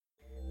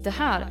Det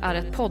här är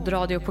ett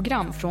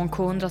poddradioprogram från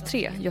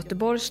K103,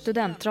 Göteborgs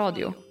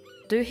studentradio.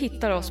 Du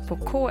hittar oss på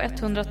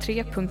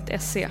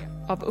k103.se.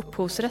 Av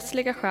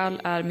upphovsrättsliga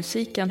skäl är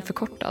musiken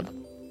förkortad.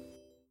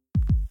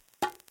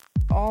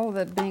 All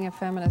that being a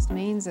feminist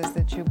means is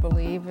that you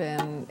believe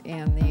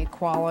in the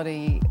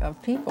equality of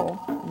people,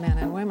 men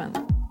and women.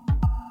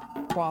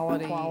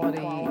 Quality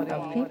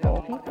of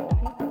people.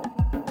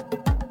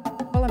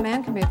 Well, a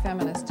man can be a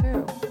feminist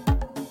too.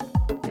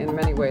 In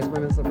many ways,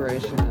 women's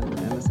liberation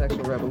and the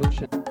sexual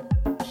revolution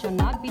shall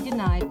not be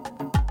denied.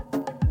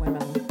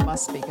 Women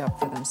must speak up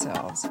for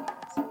themselves.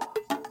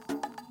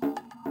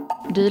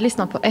 Du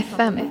lyssnar på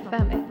FM.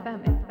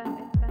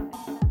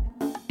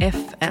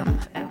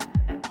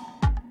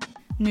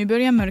 Nu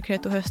börjar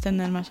mörkret och hösten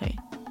närmar sig.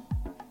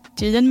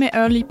 Tiden med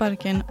öl i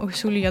parken och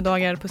soliga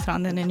dagar på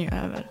stranden är nu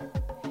över.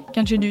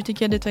 Kanske du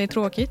tycker att detta är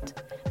tråkigt,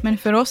 men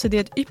för oss är det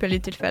ett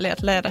ypperligt tillfälle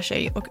att lära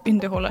sig och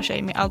underhålla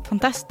sig med allt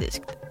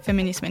fantastiskt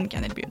feminismen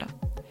kan erbjuda.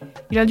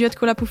 Gillar du att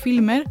kolla på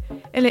filmer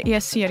eller är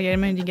serier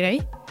med en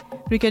grej?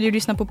 Brukar du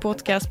lyssna på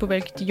podcast på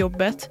väg till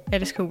jobbet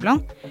eller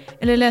skolan?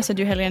 Eller läser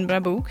du hellre en bra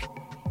bok?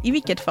 I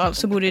vilket fall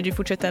så borde du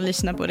fortsätta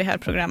lyssna på det här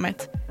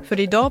programmet. För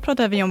idag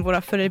pratar vi om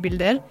våra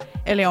förebilder,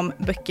 eller om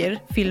böcker,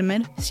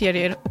 filmer,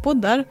 serier och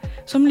poddar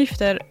som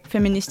lyfter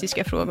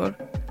feministiska frågor.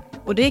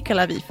 Och det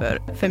kallar vi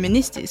för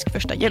feministisk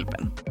första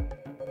hjälpen.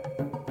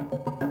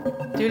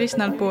 Du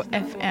lyssnar på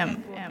FM.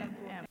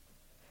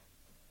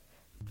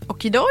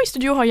 Och idag i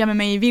studio har jag med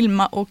mig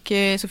Vilma och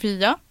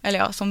Sofia. Eller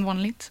ja, som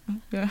vanligt.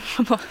 Ja,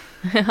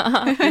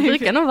 vi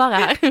brukar nog vara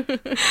här.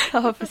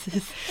 Ja,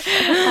 precis.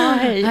 Ja,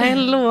 hej.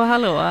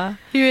 Hallå.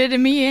 Hur är det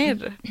med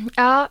er?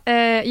 Ja,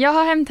 jag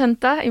har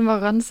hemtenta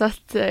imorgon så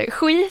att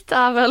skit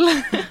är väl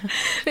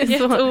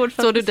ett ord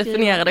för så du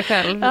definierar det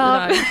själv.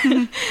 Ja,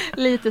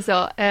 lite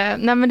så. Nej,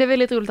 men det är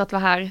väldigt roligt att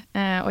vara här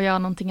och göra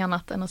någonting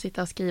annat än att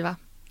sitta och skriva.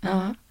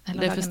 Ja,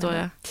 det förstår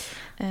jag.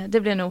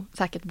 Det blir nog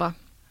säkert bra.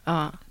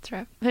 Ja. Tror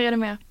jag. Hur är det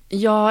med er?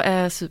 Jag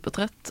är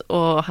supertrött och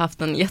har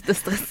haft en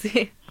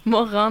jättestressig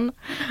morgon.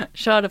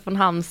 Körde från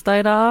Halmstad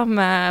idag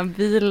med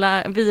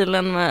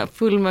bilen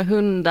full med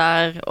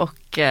hundar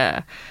och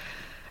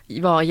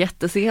var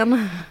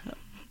jättesen.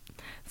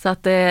 Så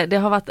att det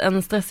har varit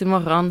en stressig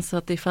morgon, så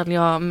att ifall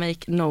jag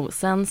make no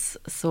sense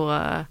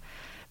så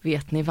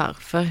vet ni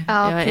varför.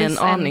 Ja, jag är en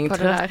aning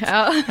trött.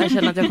 Ja. Jag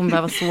känner att jag kommer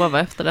behöva sova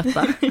efter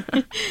detta.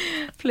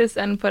 Plus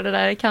en på det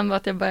där, det kan vara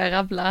att jag börjar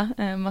rabbla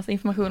massa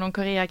information om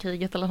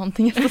Koreakriget eller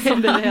någonting,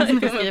 eftersom det är det jag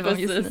ska skriva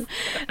just nu.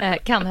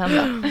 Kan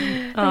hända.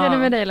 Hur är det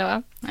med dig,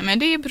 Loa? Nej, men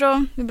det är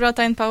bra. Det är bra att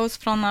ta en paus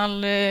från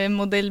all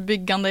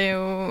modellbyggande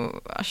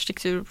och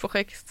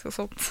arkitekturprojekt och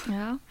sånt.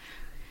 Ja.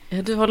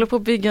 Du håller på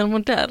att bygga en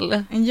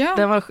modell.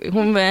 Ja.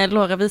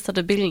 Laura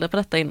visade bilder på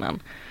detta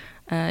innan.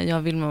 Jag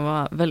vill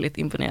vara väldigt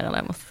imponerad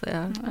där, måste jag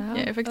säga. Ja,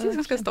 jag är faktiskt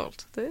ganska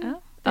stolt.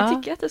 Det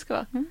tycker jag att det ska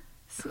vara.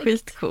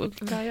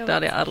 Skitcoolt. Det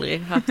hade jag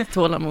aldrig haft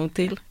tålamod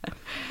till.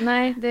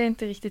 Nej, det är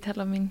inte riktigt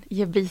heller min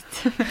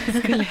gebit,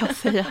 skulle jag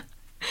säga.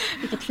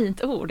 Vilket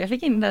fint ord jag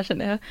fick in där,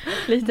 känner jag.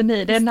 Lite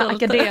nöjd. Det är det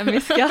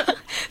akademiska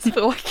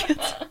språket.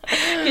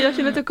 Jag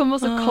känner att jag kommer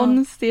så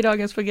konstig i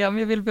dagens program.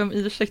 Jag vill be om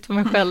ursäkt för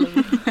mig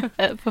själv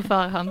på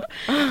förhand.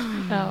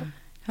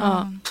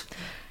 Ja.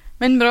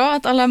 Men bra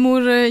att alla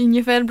mår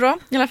ungefär bra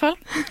i alla fall.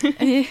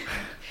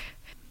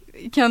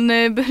 Kan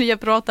börja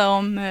prata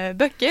om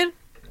böcker.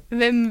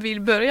 Vem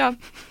vill börja?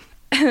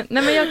 Nej,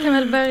 men jag kan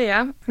väl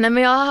börja. Nej,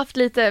 men jag har haft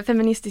lite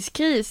feministisk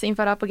kris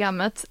inför det här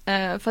programmet.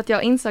 För att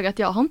jag insåg att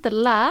jag har inte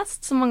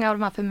läst så många av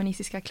de här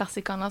feministiska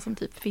klassikerna som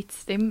typ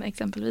Fittstim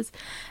exempelvis.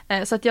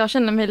 Så att jag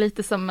känner mig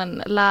lite som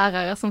en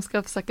lärare som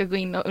ska försöka gå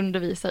in och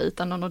undervisa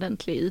utan någon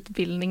ordentlig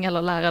utbildning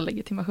eller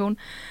lärarlegitimation.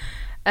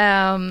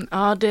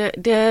 Ja,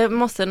 det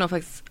måste jag nog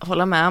faktiskt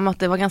hålla med om, att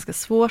det var ganska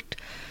svårt.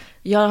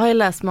 Jag har ju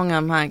läst många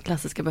av de här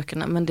klassiska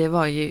böckerna, men det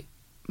var ju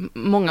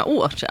många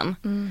år sedan.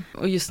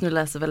 Och just nu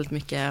läser jag väldigt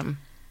mycket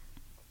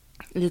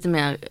lite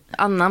mer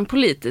annan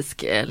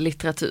politisk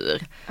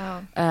litteratur.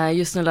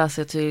 Just nu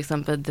läser jag till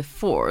exempel The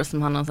Four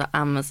som handlar om så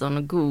här Amazon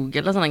och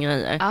Google och sådana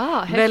grejer.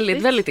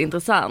 Väldigt, väldigt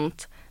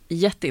intressant.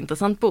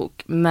 Jätteintressant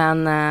bok,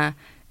 men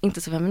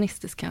inte så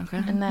feministisk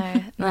kanske.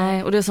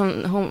 Nej. Och det är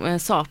som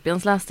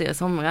Sapiens läste jag i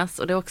somras,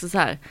 och det är också så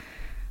här,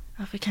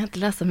 varför kan jag inte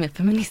läsa mer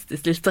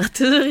feministisk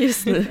litteratur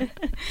just nu?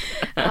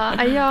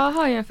 Ja, jag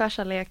har ju en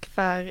förkärlek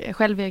för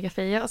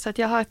självbiografier, så att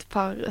jag har ett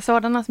par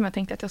sådana som jag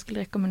tänkte att jag skulle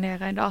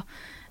rekommendera idag.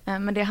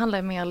 Men det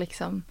handlar mer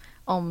liksom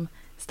om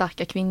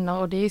starka kvinnor,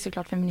 och det är ju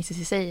såklart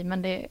feministiskt i sig,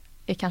 men det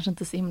är kanske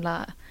inte så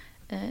himla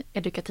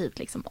edukativt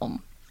liksom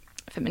om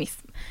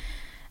feminism.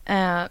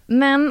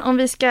 Men om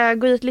vi ska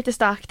gå ut lite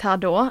starkt här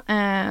då.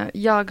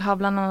 Jag har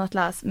bland annat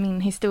läst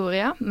Min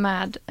historia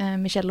med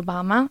Michelle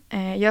Obama.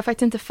 Jag är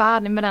faktiskt inte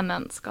färdig med den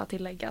än, ska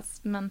tilläggas.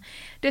 Men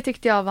det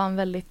tyckte jag var en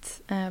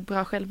väldigt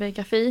bra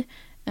självbiografi.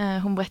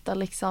 Hon berättar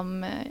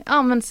liksom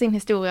men sin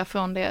historia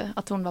från det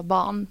att hon var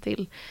barn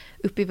till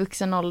upp i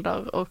vuxen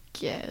ålder,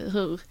 och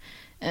hur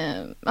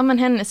men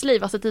hennes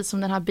liv har sett ut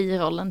som den här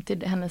birollen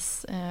till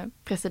hennes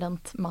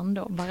presidentman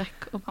då, Barack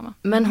Obama.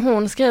 Men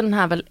hon skrev den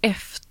här väl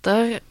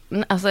efter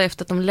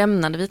att de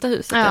lämnade Vita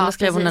huset? Ja, eller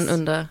skrev precis. hon den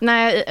under?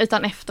 Nej,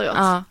 utan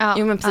efteråt. Ja.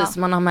 Jo men precis,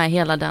 man har med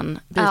hela den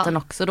biten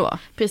också då.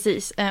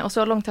 Precis, och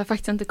så långt har jag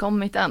faktiskt inte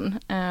kommit än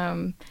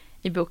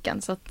i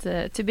boken, så att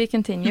to be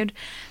continued.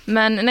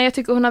 Men nej, jag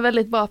tycker hon har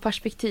väldigt bra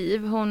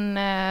perspektiv. Hon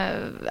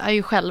är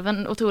ju själv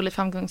en otroligt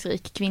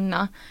framgångsrik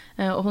kvinna,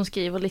 och hon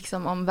skriver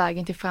liksom om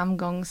vägen till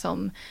framgång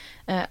som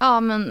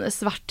men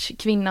svart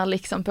kvinna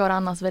liksom på det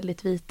annars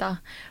väldigt vita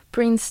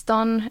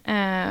Princeton.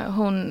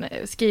 Hon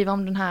skriver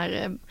om den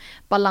här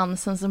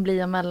balansen som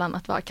blir mellan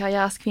att vara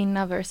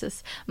karriärskvinna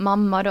versus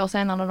mamma då,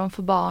 sen när de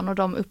får barn, och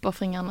de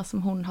uppoffringarna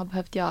som hon har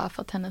behövt göra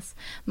för att hennes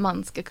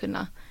man ska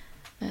kunna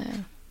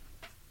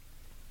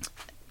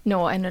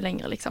nå ännu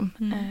längre liksom.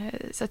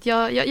 Så att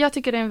jag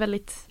tycker det är en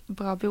väldigt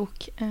bra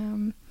bok.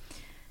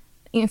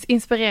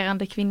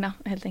 Inspirerande kvinna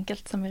helt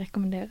enkelt, som vi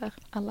rekommenderar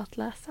alla att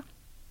läsa.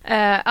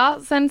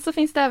 Sen så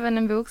finns det även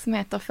en bok som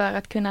heter För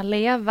att kunna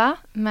leva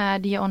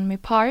med Yeonmi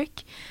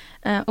Park.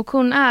 Och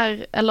hon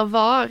är, eller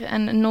var,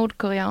 en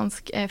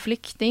nordkoreansk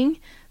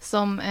flykting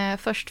som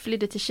först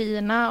flydde till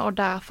Kina och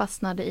där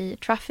fastnade i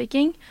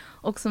trafficking,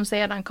 och som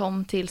sedan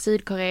kom till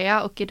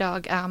Sydkorea och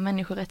idag är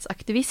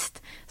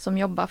människorättsaktivist som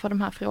jobbar för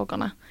de här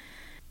frågorna.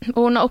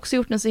 Och hon har också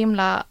gjort en så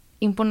himla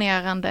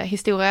imponerande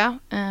historia,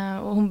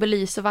 och hon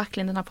belyser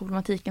verkligen den här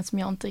problematiken som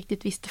jag inte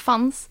riktigt visste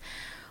fanns.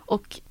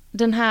 Och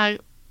den här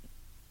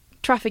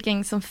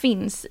trafficking som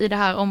finns i det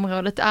här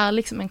området är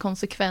liksom en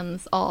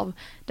konsekvens av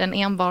den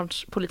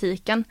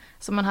enbarnspolitiken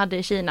som man hade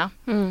i Kina.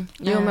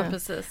 Jo men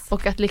precis.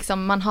 Och att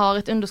liksom man har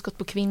ett underskott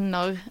på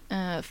kvinnor,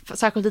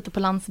 särskilt lite på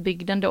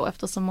landsbygden då,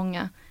 eftersom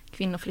många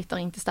kvinnor flyttar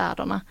in till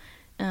städerna.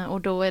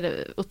 Och då är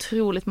det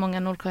otroligt många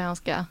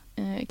nordkoreanska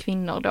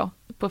kvinnor då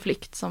på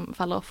flykt som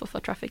faller offer för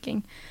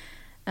trafficking.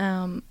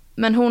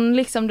 Men hon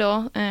liksom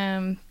då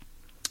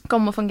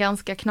kommer från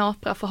ganska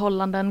knapra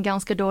förhållanden,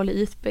 ganska dålig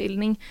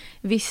utbildning,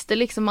 visste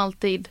liksom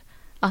alltid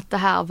att det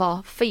här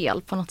var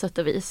fel på något sätt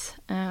och vis,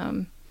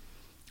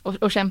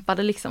 och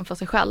kämpade liksom för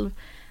sig själv.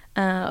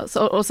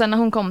 Och sen när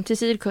hon kom till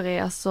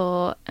Sydkorea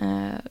så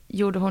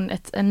gjorde hon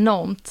ett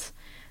enormt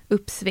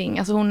uppsving.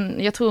 Alltså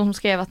jag tror hon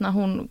skrev att när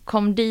hon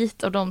kom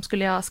dit och de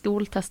skulle göra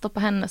skoltester på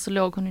henne så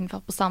låg hon ungefär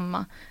på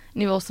samma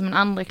nivå som en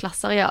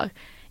andraklassare gör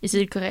i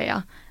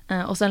Sydkorea.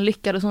 Och sen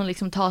lyckades hon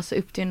liksom ta sig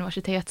upp till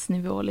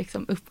universitetsnivå,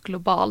 liksom upp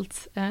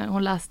globalt.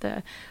 Hon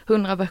läste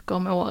 100 böcker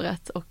om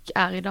året och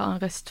är idag en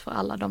röst för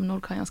alla de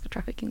nordkoreanska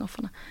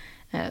trafficking-offerna.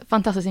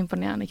 Fantastiskt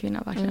imponerande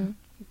kvinna, verkligen.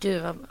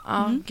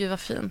 Gud vad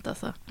fint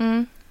alltså.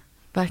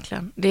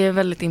 Verkligen. Det är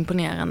väldigt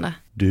imponerande.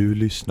 Du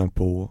lyssnar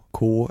på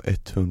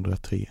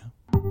K103.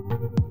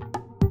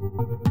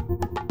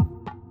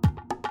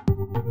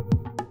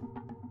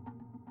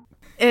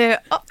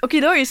 Och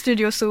idag i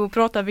studio så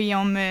pratar vi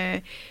om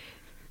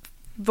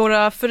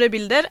våra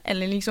förebilder,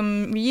 eller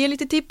liksom vi ger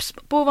lite tips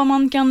på vad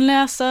man kan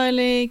läsa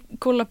eller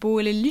kolla på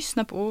eller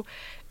lyssna på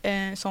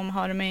som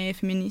har med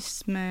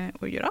feminism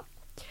att göra.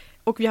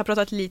 Och vi har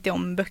pratat lite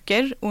om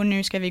böcker och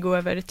nu ska vi gå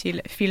över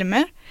till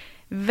filmer.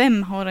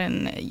 Vem har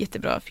en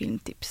jättebra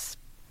filmtips?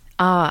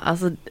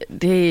 Alltså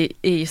det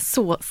är ju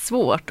så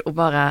svårt att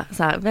bara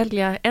så här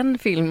välja en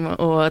film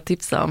och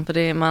tipsa om,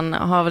 för man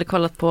har väl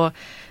kollat på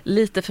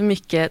lite för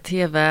mycket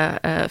tv,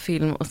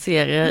 film och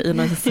serier i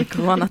dessa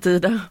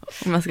coronatider,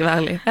 om jag ska vara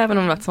ärlig, även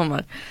om det var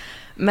sommar.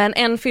 Men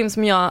en film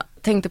som jag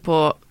tänkte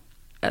på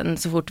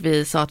så fort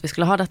vi sa att vi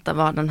skulle ha detta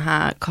var den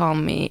här Call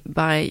Me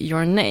By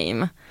Your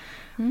Name.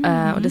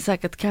 Och det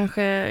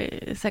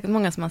är säkert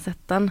många som har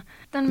sett den.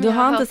 Du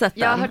har inte sett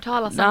den? Jag har hört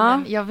talas om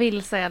den. Jag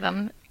vill se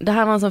den. Det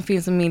här var en sån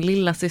film som min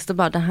lilla syster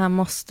bara, den här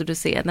måste du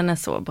se, den är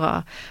så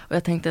bra. Och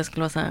jag tänkte att det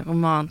skulle vara så här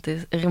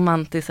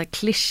romantiskt, så här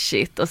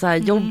klyschigt och så här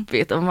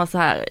jobbigt. Och man var så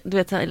här, du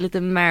vet, så här, lite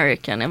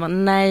American. Jag bara,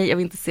 nej, jag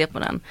vill inte se på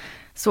den.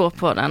 Så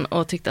på den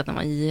och tyckte att den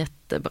var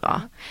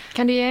jättebra.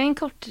 Kan du ge en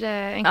kort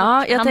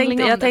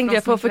jag tänkte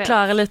jag får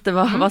förklara lite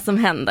vad som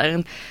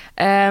händer.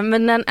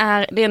 Men det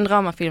är en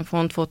dramafilm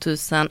från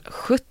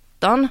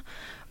 2017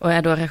 och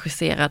är då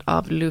regisserad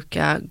av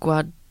Luca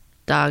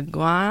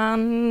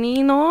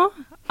Guadagnino.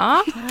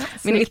 Ja,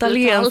 min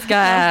italienska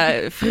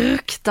är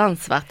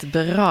fruktansvärt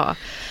bra.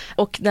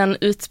 Och den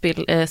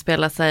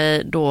utspelar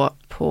sig då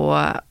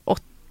på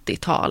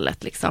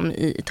 80-talet liksom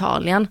i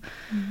Italien.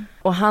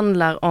 Och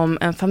handlar om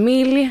en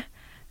familj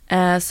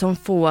som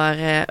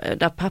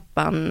där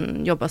pappan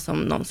jobbar som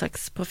någon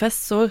slags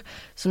professor,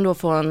 som då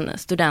får en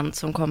student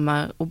som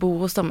kommer och bor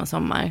hos dem en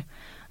sommar.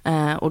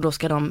 Och då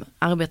ska de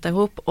arbeta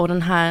ihop, och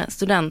den här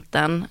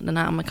studenten, den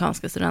här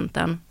amerikanska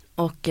studenten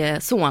och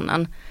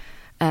sonen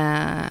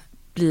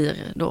blir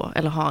då,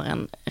 eller har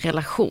en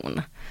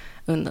relation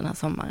under den här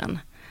sommaren.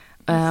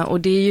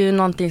 Och det är ju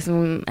någonting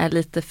som är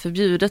lite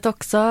förbjudet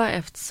också,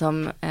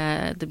 eftersom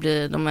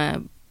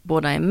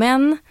båda är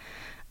män.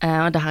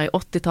 Och det här är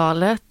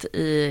 80-talet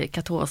i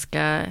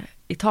katolska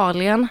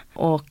Italien,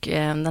 och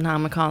den här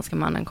amerikanska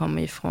mannen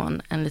kommer ju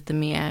från en lite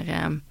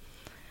mer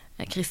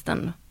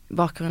kristen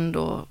bakgrund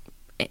då,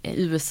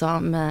 USA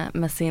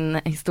med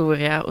sin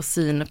historia och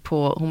syn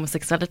på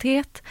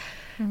homosexualitet,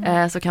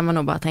 så kan man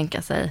nog bara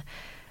tänka sig.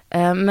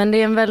 Men det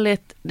är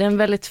en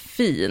väldigt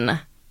fin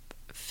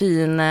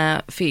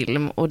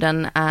film, och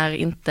den är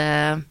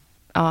inte,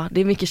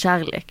 det är mycket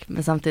kärlek,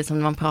 men samtidigt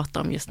som man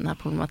pratar om just den här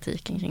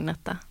problematiken kring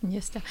detta.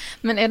 Just det.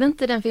 Men är det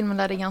inte den filmen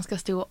där det är ganska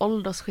stor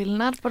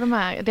åldersskillnad på de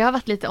här? Det har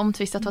varit lite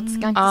omtvistat för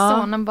att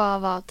sonen bara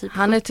var typ 17.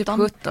 Han är typ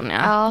 17,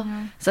 ja.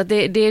 Så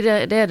det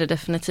är det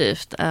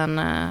definitivt.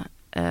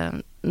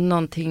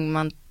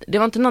 Det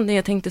var inte någonting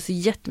jag tänkte så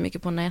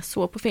jättemycket på när jag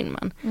såg på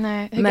filmen.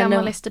 Nej, hur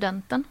gammal är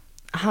studenten?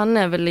 Han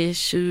är väl i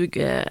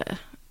 20,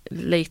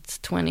 late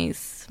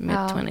 20s, mid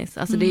 20s.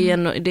 Alltså det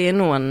är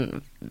nog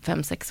en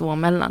 5-6 år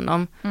mellan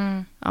dem.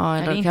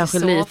 Eller kanske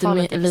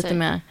lite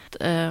mer.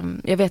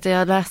 Jag vet att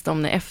jag läste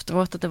om det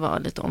efteråt, att det var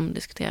lite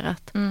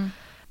omdiskuterat.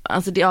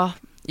 Alltså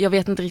jag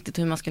vet inte riktigt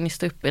hur man ska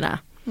nysta upp i det.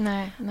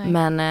 Nej.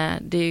 Men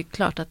det är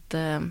klart att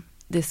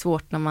det är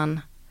svårt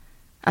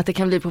att det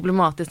kan bli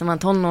problematiskt när man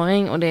är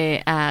tonåring och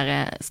det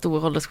är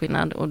stor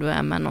åldersskillnad och du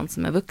är med någon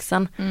som är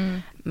vuxen.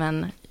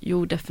 Men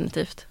jo,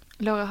 definitivt.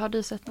 Laura, har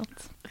du sett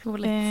något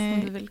roligt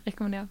som du vill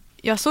rekommendera?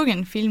 Jag såg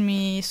en film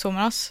i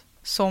somras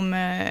som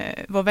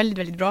var väldigt,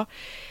 väldigt bra.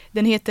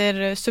 Den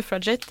heter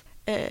Suffragette,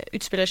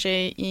 utspelar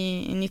sig i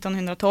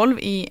 1912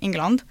 i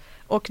England.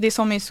 Och det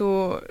som är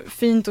så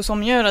fint och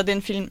som gör att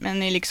den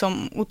filmen är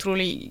liksom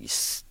otroligt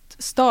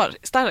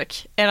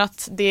stark är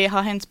att det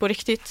har hänt på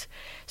riktigt.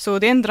 Så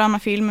det är en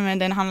dramafilm, men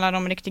den handlar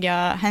om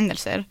riktiga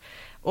händelser.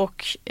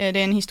 Och det är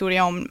en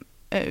historia om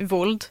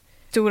våld,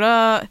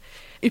 stora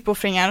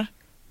uppoffringar,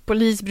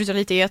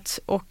 polisbrutalitet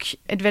och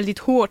ett väldigt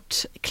hårt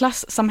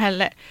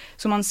klassamhälle.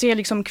 Så man ser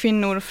liksom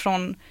kvinnor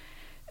från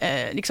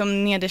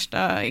liksom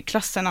nedersta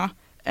klasserna,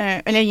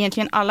 eller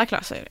egentligen alla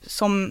klasser,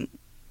 som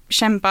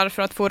kämpar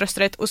för att få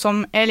rösträtt och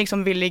som är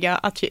liksom villiga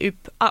att ge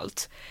upp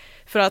allt.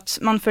 För att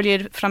man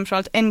följer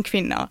framförallt en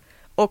kvinna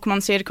och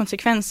man ser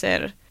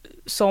konsekvenser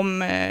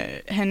som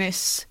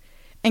hennes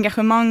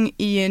engagemang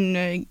i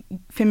en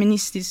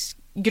feministisk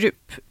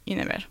grupp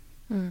innebär.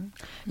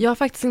 Jag har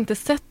faktiskt inte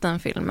sett den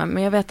filmen,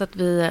 men jag vet att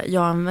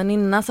jag och en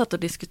väninna satt och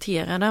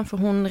diskuterade den, för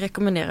hon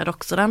rekommenderade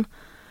också den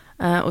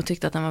och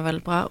tyckte att den var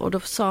väldigt bra. Och då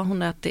sa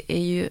hon att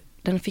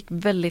den fick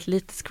väldigt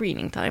lite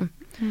screening time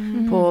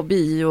på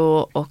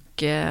bio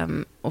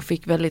och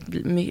fick väldigt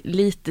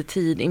lite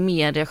tid i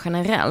media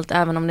generellt,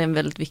 även om det är en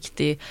väldigt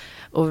viktig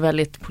och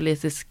väldigt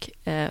politisk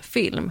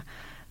film.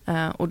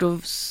 Och då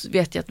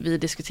vet jag att vi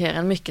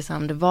diskuterade mycket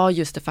om det var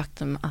just det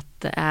faktum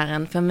att det är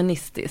en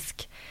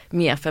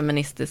mer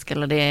feministisk,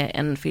 eller det är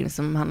en film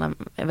som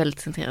är väldigt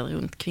centrerad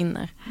runt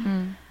kvinnor.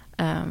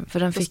 För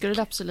den då skulle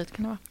det absolut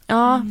kunna vara.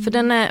 Ja,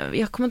 för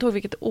jag kommer inte ihåg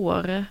vilket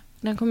år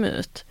den kom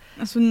ut.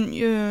 Alltså,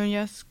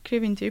 jag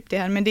skrev inte upp det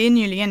här, men det är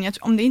nyligen.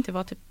 Om det inte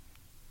var typ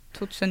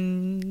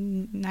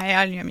 2000,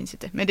 nej, jag minns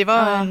inte. Men det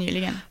var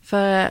nyligen.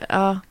 För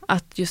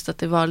att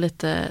det var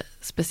lite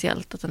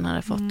speciellt att den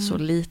hade fått så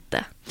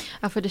lite.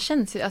 Ja, för det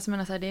känns ju, alltså,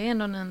 det är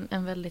ändå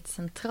en väldigt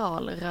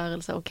central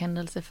rörelse och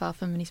händelse för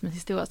feminismens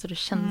historia, så det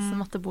känns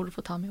som att det borde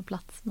få ta mer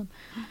plats. Men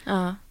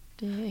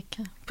det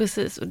kan...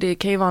 Precis, och det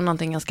kan ju vara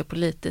någonting ganska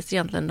politiskt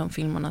egentligen, de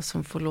filmerna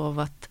som får lov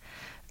att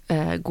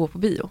gå på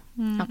bio.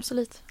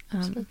 Absolut.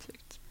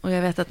 Och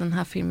jag vet att den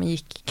här filmen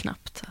gick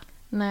knappt.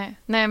 Nej,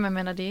 men jag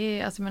menar, det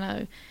är, alltså,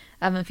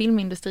 även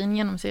filmindustrin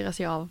genomsyras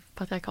ju av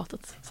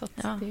patriarkatet. Så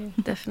att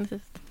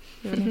definitivt.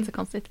 Det är väl inte så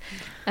konstigt.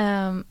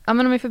 Men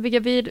om vi får bygga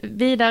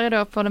vidare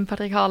då på den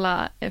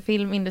patriarkala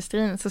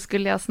filmindustrin, så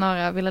skulle jag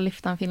snarare vilja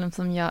lyfta en film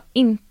som jag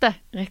inte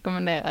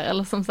rekommenderar,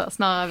 eller som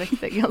snarare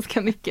väckte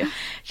ganska mycket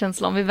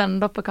känslor, om vi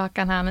vänder på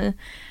kakan här nu.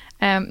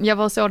 Jag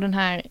var och såg den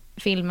här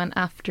filmen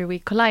After We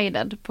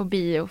Collided på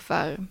bio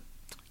för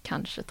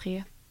kanske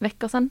 3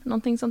 veckor sedan,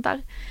 någonting sånt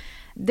där.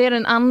 Det är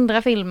den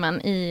andra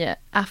filmen i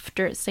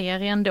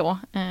After-serien då,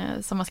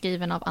 som var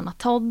skriven av Anna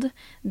Todd.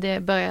 Det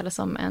började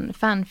som en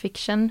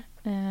fanfiction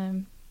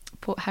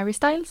på Harry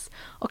Styles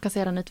och har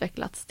sedan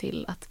utvecklats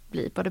till att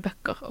bli både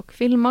böcker och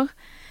filmer.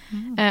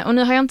 Och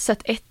nu har jag inte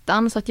sett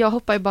ettan, så att jag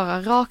hoppar ju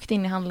bara rakt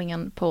in i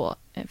handlingen på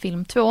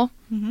film 2.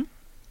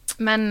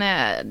 Men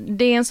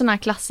det är en sån här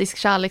klassisk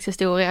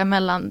kärlekshistoria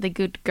mellan the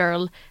good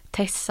girl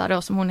Tessa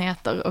då, som hon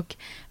heter, och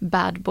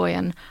bad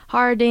boyen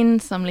Hardin,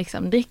 som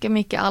liksom dricker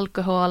mycket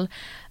alkohol,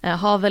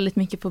 har väldigt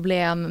mycket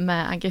problem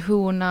med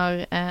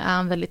aggressioner, är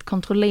en väldigt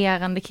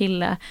kontrollerande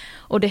kille,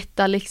 och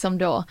detta liksom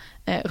då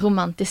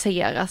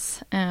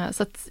romantiseras.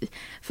 Så att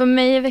för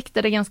mig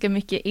väckte det ganska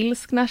mycket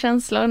ilskna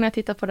känslor när jag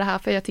tittar på det här,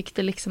 för jag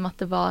tyckte liksom att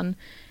det var en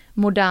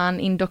modern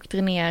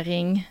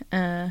indoktrinering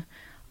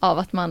av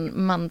att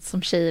man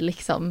som tjej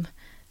liksom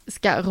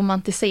ska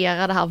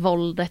romantisera det här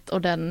våldet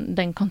och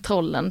den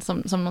kontrollen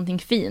som någonting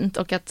fint,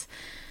 och att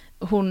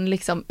hon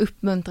liksom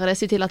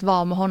uppmuntrades ju till att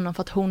vara med honom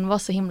för att hon var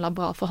så himla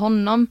bra för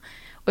honom.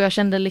 Och jag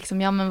kände liksom,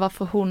 men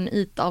varför hon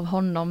ut av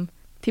honom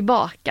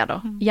tillbaka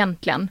då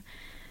egentligen?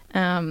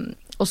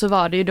 Och så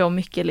var det ju då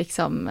mycket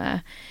liksom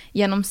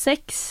genom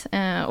sex.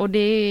 Och det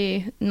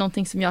är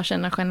någonting som jag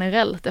känner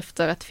generellt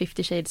efter att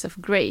 50 Shades of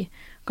Grey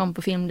kom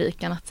på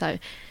filmduken. Att så här,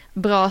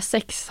 bra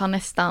sex har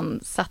nästan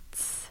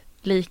satts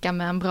lika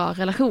med en bra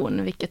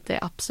relation. Vilket det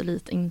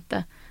absolut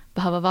inte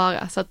behöver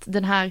vara. Så att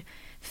den här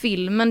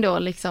filmen då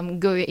liksom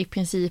går ju i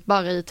princip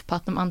bara ut på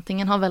att de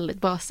antingen har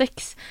väldigt bra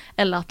sex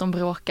eller att de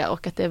bråkar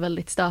och att det är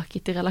väldigt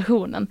stökigt i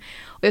relationen.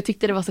 Och jag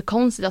tyckte det var så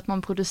konstigt att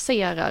man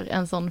producerar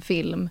en sån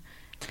film.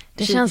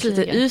 Det känns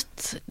lite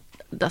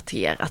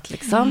utdaterat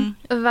liksom.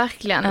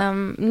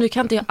 Verkligen. Nu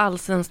kan inte jag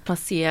alls ens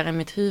placera i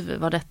mitt huvud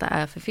vad detta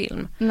är för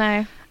film.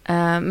 Nej.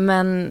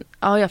 Men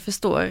ja, jag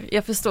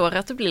förstår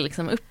att du blir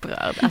liksom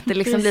upprörd. Att det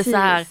liksom blir så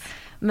här,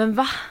 men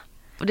va?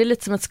 Och det är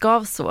lite som ett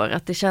skavsår,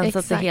 att det känns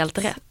att det är helt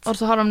rätt. Och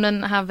så har de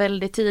den här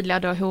väldigt tydliga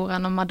då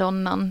horan och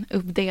madonnan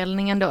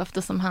uppdelningen då,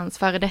 eftersom hans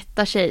före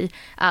detta tjej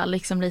är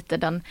liksom lite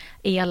den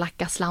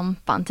elaka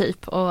slampan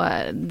typ. Och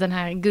den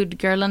här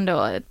good girlen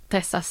då,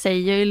 Tessa,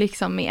 säger ju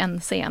liksom i en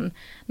scen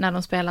när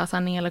de spelar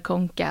Sanning eller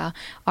Konka,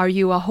 are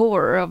you a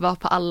whore? Och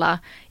varpå alla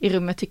i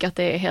rummet tycker att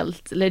det är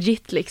helt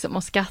legit liksom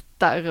och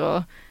skrattar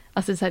och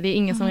alltså så här, det är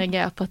ingen som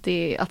reagerar på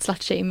att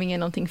slutshaming är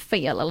någonting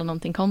fel eller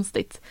någonting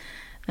konstigt.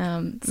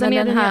 Men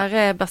den här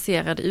är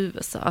baserad i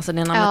USA, alltså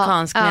det är en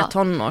amerikansk mer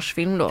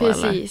tonårsfilm då,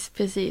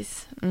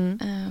 precis.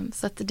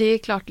 Så att det är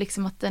klart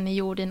liksom att den är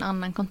gjord i en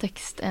annan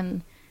kontext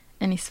än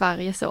i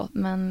Sverige så,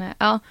 men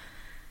ja,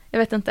 jag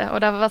vet inte, och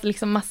det var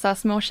liksom massa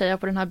småtjejer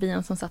på den här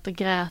bion som satt och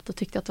grät och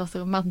tyckte att det var så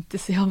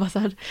romantiskt, och jag bara så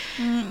här,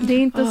 det är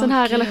inte en sån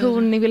här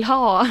relation ni vill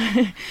ha.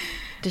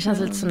 Det känns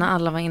lite som när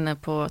alla var inne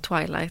på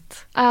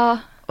Twilight. Ja.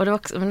 Och det var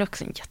också, men det är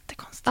också en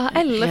jättekonstig. Ja,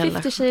 eller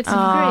 50 Shades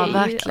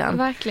of Grey.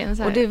 Verkligen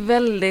så här. Och det är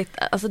väldigt,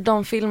 alltså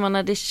de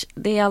filmerna,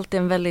 det är alltid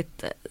en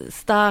väldigt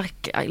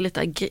stark,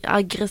 lite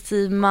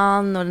aggressiv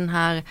man och den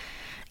här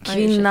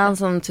kvinnan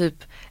som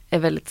typ är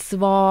väldigt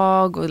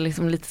svag och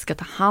liksom lite ska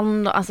ta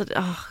hand om, alltså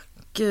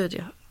gud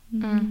ja.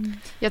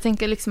 Jag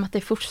tänker liksom att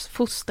det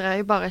fostrar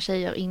ju bara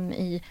tjejer in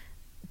i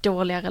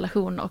dåliga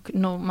relationer och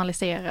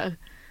normaliserar.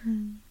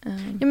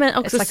 Ja, men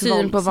också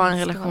syn på vad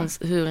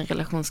hur en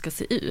relation ska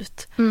se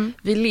ut.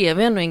 Vi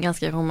lever ändå i en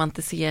ganska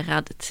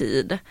romantiserad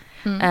tid.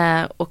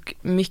 Och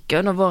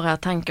mycket av våra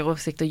tankar och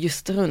åsikter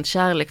just runt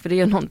kärlek, för det är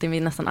ju någonting vi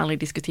nästan aldrig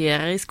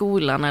diskuterar i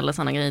skolan eller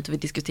sådana grejer. Vi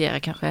diskuterar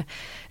kanske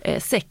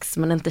sex,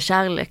 men inte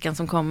kärleken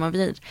som kommer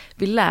vid.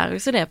 Vi lär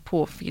oss det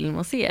på film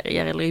och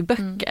serier eller i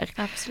böcker.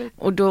 Absolut.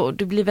 Och då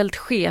det blir väldigt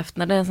skevt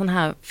när det är en sån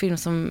här film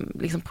som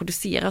liksom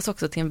produceras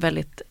också till en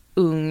väldigt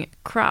ung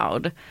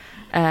crowd.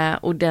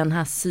 Och den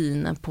här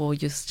synen på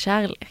just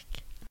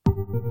kärlek.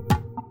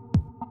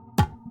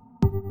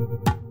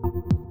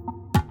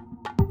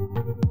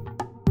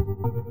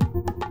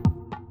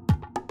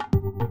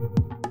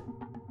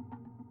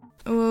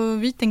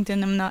 Och vi tänkte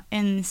nämna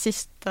en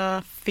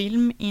sista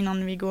film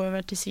innan vi går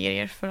över till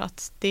serier, för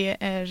att det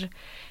är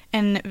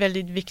en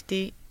väldigt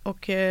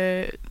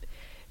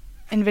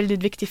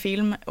viktig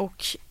film,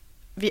 och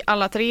vi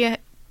alla tre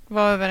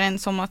var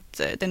överens om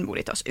att den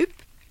borde tas upp.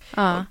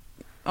 Ja.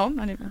 Ja,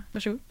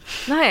 varsågod.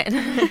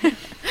 Nej,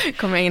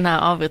 kommer jag in här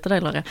och avbryter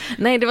dig, Laura.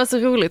 Nej, det var så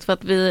roligt för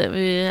att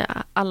vi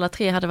alla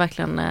tre hade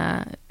verkligen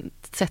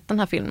sett den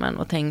här filmen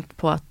och tänkt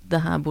på att det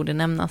här borde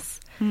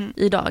nämnas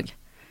idag.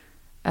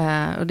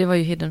 Och det var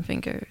ju Hidden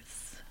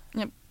Fingers.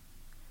 Yep.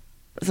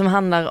 Som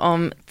handlar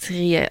om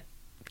 3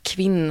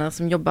 kvinnor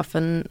som jobbar för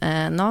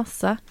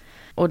NASA.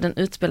 Och den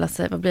utspelar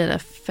sig, vad blir det,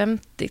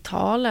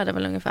 50-tal är det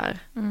väl ungefär?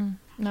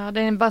 Ja,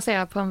 den är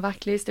baserad på en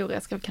verklig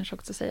historia, ska vi kanske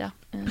också säga.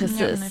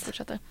 Precis.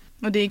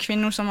 Och det är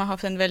kvinnor som har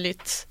haft en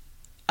väldigt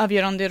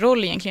avgörande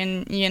roll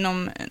egentligen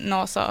genom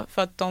NASA,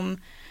 för att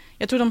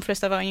jag tror de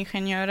flesta var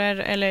ingenjörer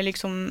eller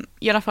liksom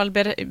i alla fall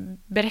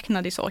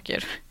beräknade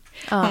saker.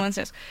 Om man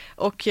säger så.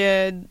 Och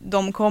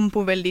de kom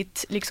på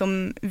väldigt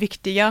liksom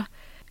viktiga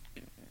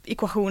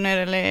ekvationer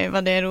eller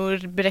vad det är, och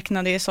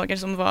beräknade saker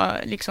som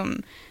var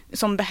liksom,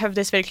 som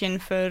behövdes verkligen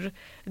för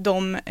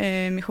de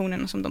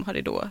missionerna som de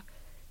hade då.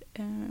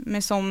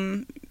 Men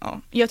som,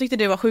 jag tyckte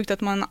det var sjukt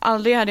att man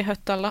aldrig hade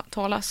hört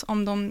talas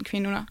om de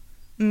kvinnorna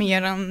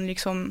mer än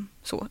liksom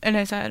så,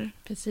 eller så här.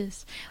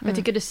 Precis. Och jag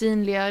tycker det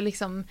synliggör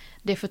liksom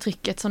det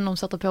förtrycket som de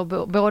satte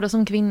på både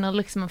som kvinnor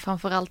liksom, och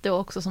framförallt då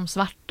också som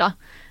svarta.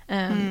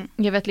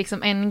 Jag vet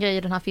liksom en grej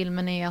i den här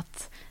filmen är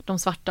att de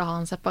svarta har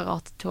en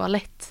separat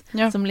toalett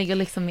som ligger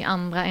liksom i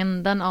andra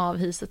änden av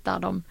huset där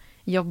de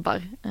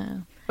jobbar.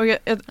 Och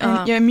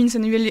jag minns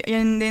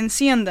en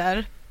scen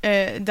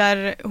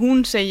där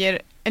hon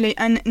säger, eller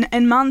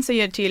en man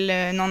säger till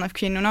någon av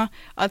kvinnorna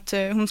att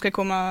hon ska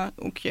komma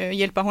och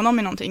hjälpa honom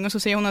med någonting, och så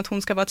säger hon att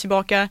hon ska vara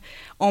tillbaka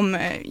om,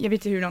 jag vet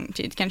inte hur lång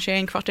tid, kanske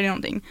en kvart eller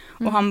någonting.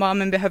 Och han bara,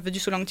 men behöver du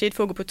så lång tid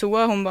för att gå på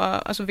toa? Hon bara,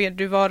 alltså vet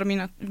du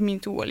var min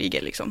toa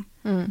ligger liksom.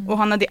 Och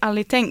han hade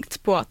aldrig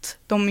tänkt på att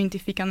de inte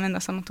fick använda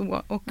samma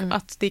toa och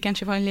att det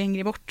kanske var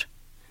längre bort.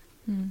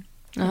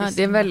 Ja,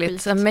 det är en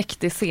väldigt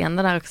mäktig scen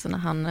där också, när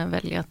han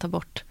väljer att ta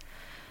bort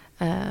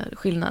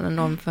skillnaden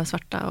om för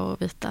svarta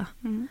och vita.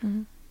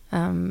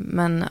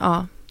 Men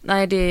ja,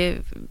 nej, det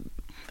är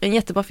en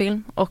jättebra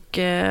film, och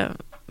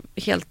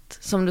helt,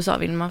 som du sa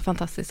Vilma,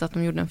 fantastiskt att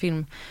de gjorde en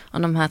film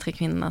om de här 3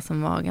 kvinnorna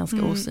som var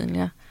ganska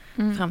osynliga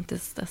fram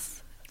tills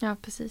dess. Ja,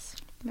 precis.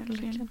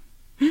 Verkligen.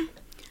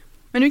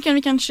 Men nu kan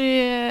vi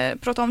kanske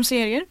prata om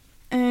serier.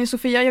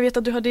 Sofia, jag vet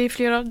att du hade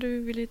flera du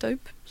ville ta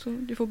upp, så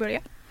du får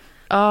börja.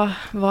 Ja,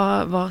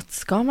 var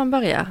ska man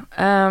börja?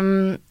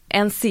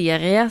 En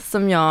serie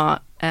som jag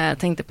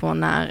tänkte på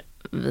när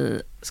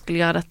vi skulle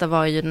göra detta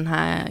var ju den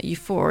här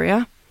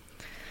Euphoria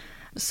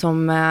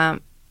som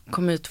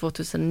kom ut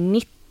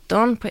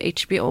 2019 på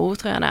HBO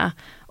tror jag det.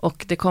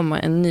 Och det kommer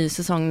en ny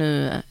säsong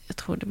nu, jag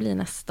tror det blir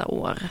nästa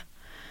år.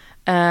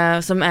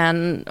 Som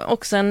är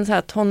också en så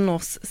här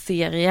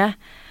tonårsserie.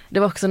 Det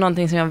var också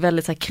någonting som jag var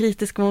väldigt så här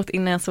kritisk mot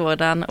innan jag såg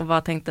den och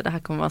bara tänkte det här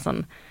kommer vara en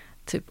sån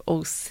typ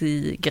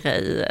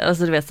OC-grej.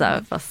 Alltså du vet så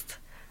här, fast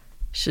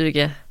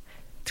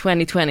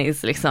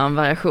 2020s liksom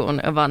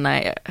variation. Jag bara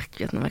nej, jag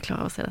vet inte om jag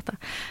klarar att säga detta.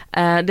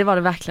 Det var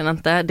det verkligen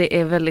inte. Det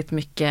är väldigt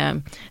mycket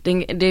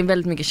det är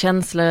väldigt mycket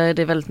känslor,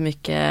 det är väldigt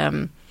mycket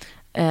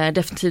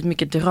definitivt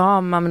mycket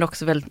drama, men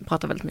också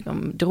pratar väldigt mycket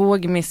om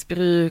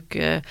drogmissbruk,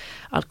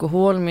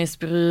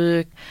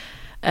 alkoholmissbruk.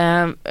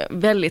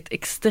 Väldigt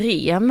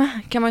extrem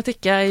kan man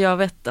tycka. Jag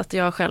vet att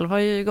jag själv har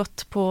ju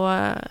gått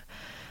på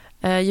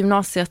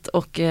gymnasiet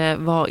och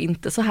var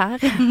inte så här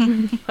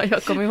vad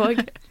jag kommer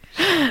ihåg.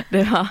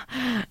 Det var,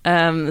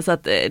 så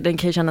att den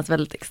kan ju kännas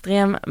väldigt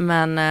extrem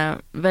men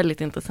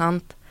väldigt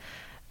intressant.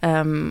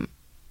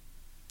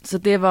 Så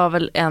det var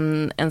väl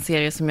en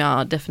serie som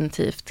jag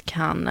definitivt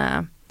kan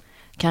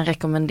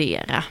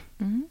rekommendera.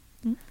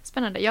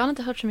 Spännande. Jag har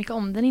inte hört så mycket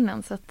om den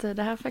innan så att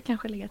det här får jag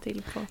kanske lägga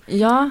till på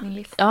min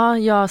lista. Ja,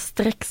 jag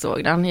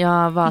sträcksåg den.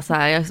 Jag var så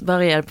här, jag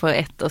började på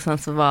 1 och sen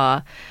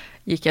så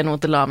gick jag nog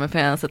inte la mig för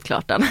jag hade sett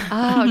klart den.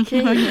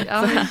 Okej.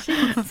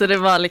 Så det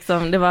var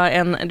liksom,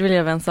 det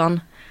blev en sån.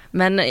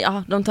 Men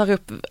ja, de tar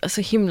upp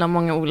så himla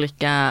många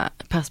olika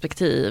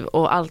perspektiv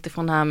och allt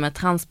ifrån det här med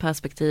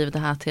transperspektiv, det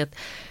här till att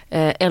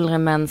äldre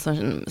män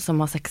som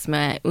har sex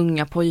med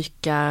unga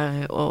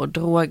pojkar och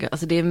droger.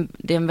 Alltså det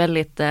är en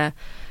väldigt... det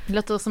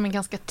låter som en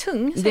ganska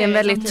tung serie. Det är en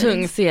väldigt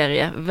tung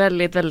serie,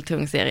 väldigt, väldigt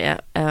tung serie.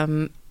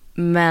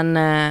 Men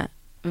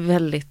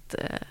väldigt,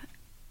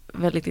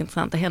 väldigt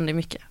intressant, det händer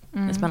mycket, det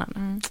är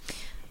spännande.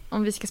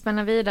 Om vi ska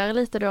spänna vidare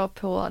lite då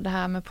på det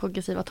här med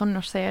progressiva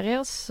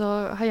tonårsserier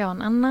så har jag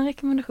en annan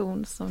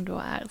rekommendation som då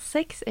är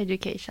Sex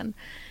Education.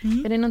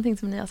 Är det någonting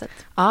som ni har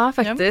sett? Ja,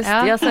 faktiskt.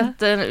 Ja. Jag har sett,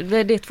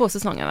 det är 2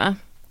 säsonger va?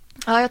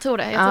 Ja, jag tror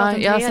det. Jag tror att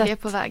den tredje är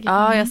på väg.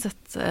 Ja, jag har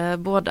sett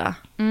båda.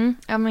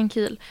 Ja, men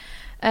kul.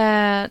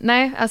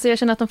 Nej, alltså jag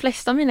känner att de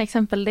flesta av mina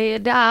exempel,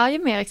 det är ju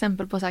mer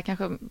exempel på så här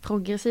kanske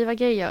progressiva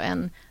grejer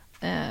än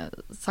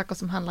saker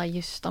som handlar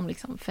just om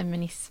liksom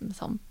feminism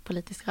som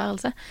politisk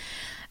rörelse.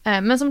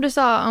 Men som du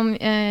sa om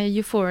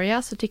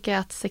Euphoria så tycker jag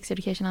att Sex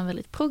Education är en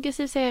väldigt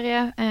progressiv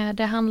serie.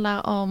 Det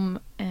handlar om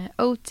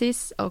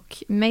Otis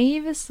och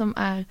Maeve som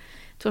är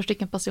 2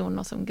 stycken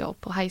personer som går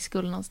på high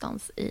school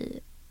någonstans i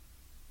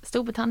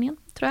Storbritannien,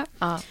 tror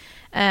jag.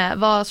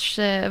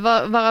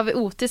 Varav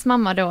Otis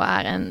mamma då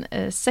är en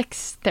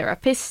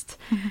sextherapist.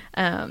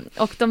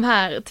 Och de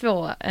här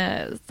 2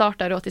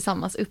 startar då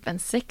tillsammans upp en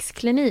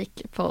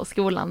sexklinik på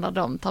skolan där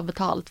de tar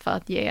betalt för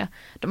att ge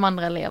de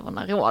andra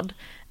eleverna råd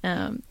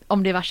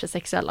om diverse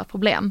sexuella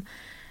problem.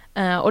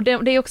 Och det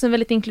är också en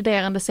väldigt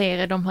inkluderande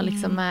serie. De har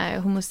liksom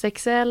med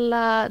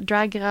homosexuella,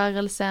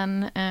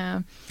 dragrörelsen.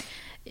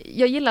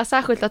 Jag gillar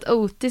särskilt att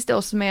Otis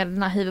då som är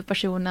den här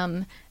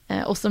huvudpersonen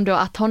och som då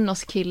är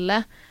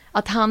tonårskille,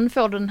 att han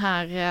får den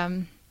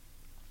här,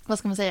 vad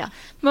ska man säga,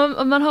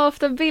 man har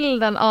ofta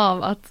bilden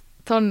av att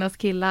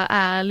tonårskillar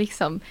är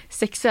liksom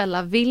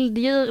sexuella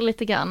vilddjur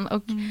lite grann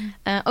och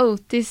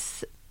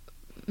Otis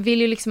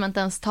vill ju liksom inte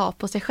ens ta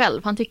på sig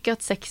själv. Han tycker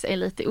att sex är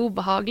lite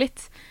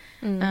obehagligt.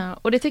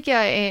 Och det tycker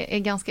jag är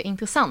ganska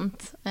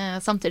intressant.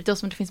 Samtidigt då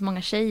som det finns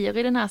många tjejer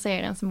i den här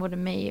serien som både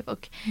Maeve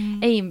och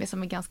Amy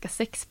som är ganska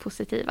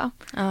sexpositiva.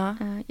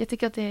 Jag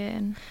tycker att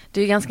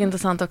det är ganska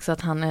intressant också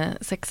att han är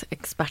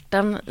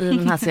sexexperten i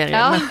den här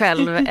serien men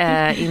själv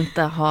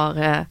inte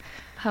har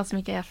så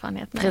mycket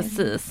erfarenhet. Nej.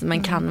 Precis,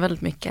 men kan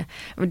väldigt mycket.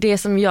 Det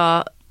som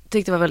jag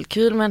tyckte var väldigt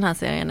kul med den här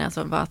serien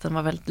var att den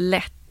var väldigt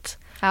lätt.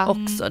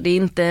 Också. Det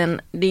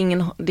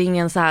är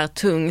ingen så här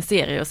tung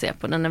serie att se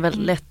på. Den är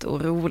väldigt lätt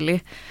och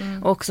rolig.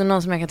 Och också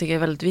någon som jag kan tycka är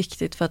väldigt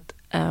viktigt för att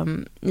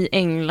i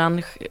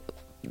England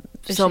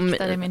som det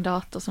är min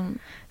dator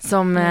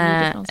som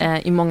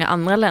i många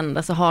andra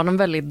länder så har de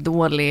väldigt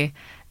dålig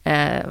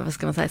vad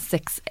ska man säga,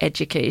 sex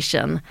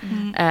education.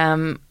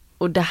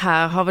 Och det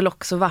här har väl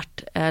också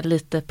varit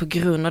lite på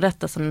grund av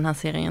detta som den här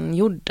serien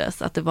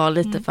gjordes. Att det var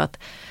lite för att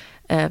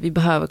vi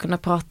behöver kunna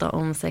prata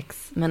om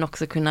sex men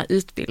också kunna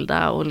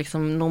utbilda och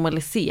liksom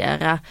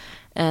normalisera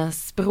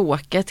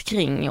språket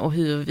kring och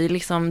hur vi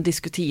liksom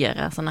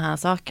diskuterar sådana här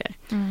saker.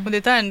 Och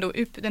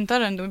den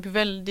tar ändå upp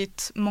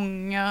väldigt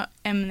många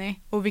ämnen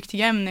och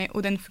viktiga ämnen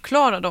och den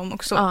förklarar dem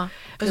också.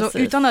 Alltså,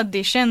 utan att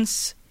det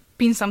känns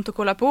pinsamt att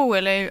kolla på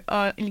eller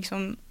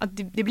liksom, att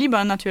det blir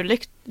bara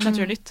naturligt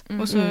naturligt.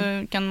 Och så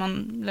kan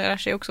man lära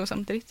sig också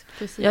samtidigt.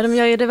 Precis. Ja, de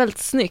gör ju det väldigt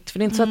snyggt, för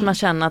det är inte så att man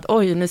känner att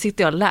oj, nu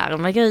sitter jag och lär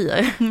mig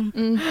grejer.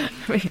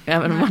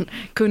 Även om man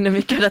kunde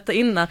mycket av detta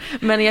innan.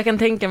 Men jag kan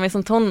tänka mig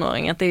som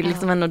tonåring att det är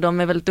liksom ändå, de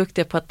är väldigt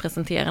duktiga på att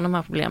presentera de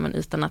här problemen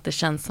utan att det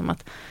känns som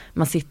att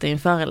man sitter i en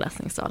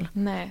föreläsningssal.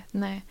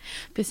 Nej.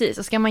 Precis,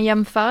 och ska man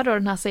jämföra då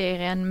den här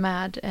serien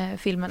med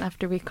filmen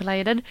After We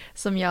Collided,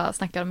 som jag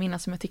snackade om innan,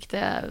 som jag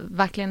tyckte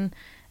verkligen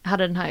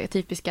hade den här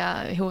typiska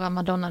hora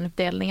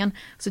Madonna-uppdelningen,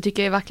 så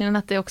tycker jag verkligen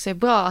att det också är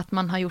bra att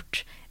man har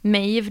gjort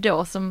Maeve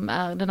då, som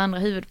är den andra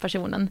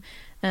huvudpersonen,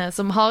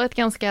 som har ett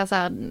ganska så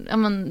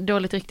här,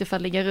 dåligt rykte för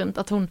att ligga runt,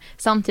 att hon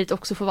samtidigt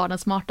också får vara den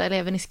smarta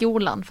eleven i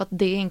skolan, för att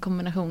det är en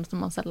kombination som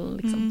man sällan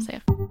liksom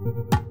ser.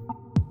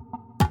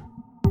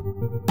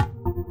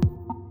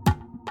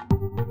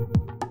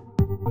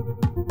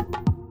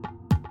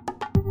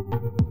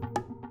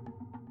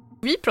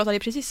 Vi pratade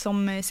precis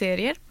om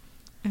serier.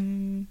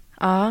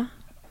 Ja.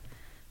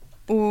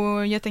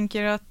 Och jag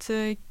tänker att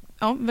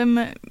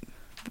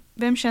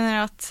vem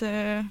känner att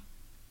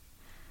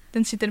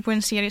den sitter på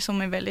en serie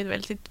som är väldigt,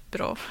 väldigt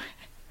bra?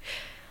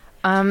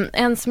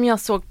 En som jag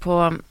såg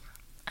på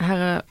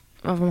här,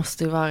 vad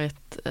måste det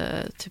varit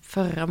typ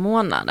förra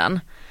månaden.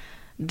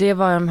 Det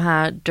var de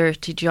här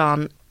Dirty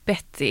John,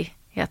 Betty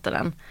heter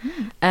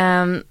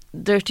den.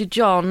 Dirty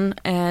John,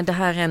 det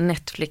här är en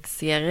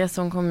Netflix-serie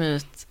som kom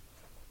ut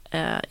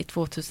i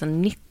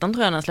 2019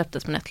 tror jag den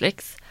släpptes på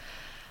Netflix.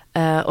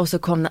 Och så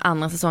kom den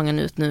andra säsongen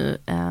ut nu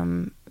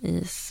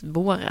i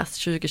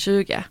våras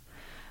 2020.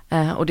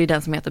 Och det är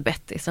den som heter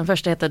Betty. Så den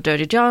första heter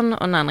Dirty John och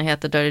den andra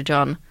heter Dirty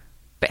John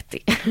Betty.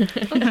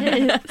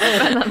 Okej,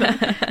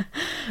 spännande.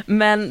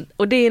 Men,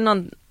 och det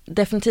är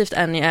definitivt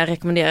en jag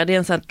rekommenderar. Det är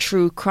en sån här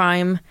true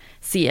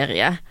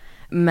crime-serie.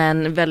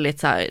 Men väldigt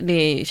så här,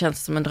 det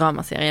känns som en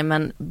dramaserie.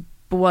 Men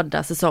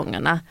båda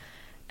säsongerna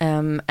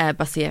är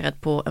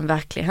baserad på en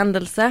verklig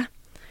händelse.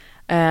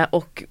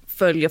 Och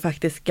följer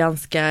faktiskt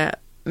ganska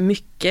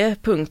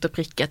mycket punkt och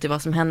pricka till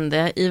vad som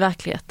hände i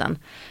verkligheten.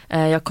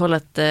 Jag har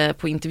kollat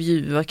på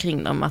intervjuer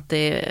kring dem att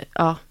det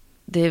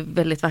är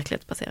väldigt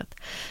verklighetsbaserat.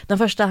 Den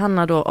första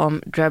handlar då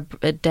om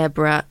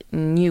Deborah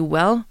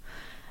Newell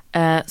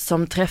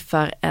som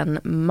träffar en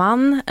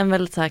man, en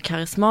väldigt så här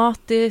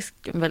karismatisk,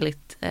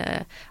 väldigt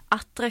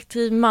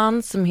attraktiv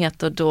man som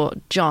heter då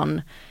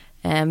John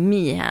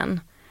Meehan.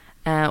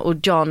 Och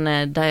John,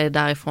 det är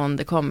därifrån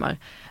det kommer.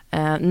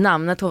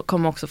 Namnet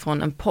kommer också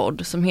från en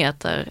podd som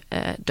heter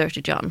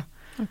Dirty John.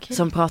 Okay.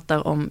 Som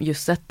pratar om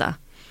just detta.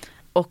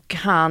 Och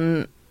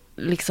han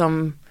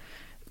liksom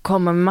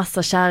kommer med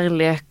massa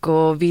kärlek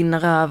och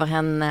vinner över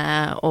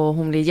henne och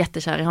hon blir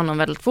jättekär i honom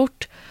väldigt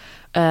fort.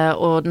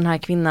 Och den här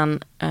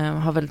kvinnan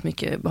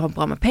har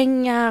bra med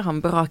pengar, har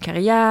en bra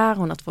karriär,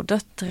 hon har 2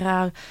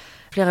 döttrar,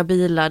 flera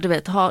bilar, du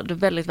vet, har det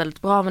väldigt,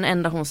 väldigt bra, men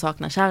ändå hon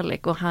saknar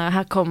kärlek. Och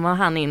här kommer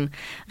han in,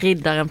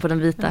 riddaren på den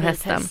vita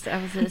hästen.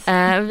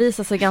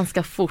 Visar sig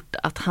ganska fort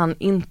att han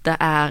inte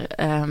är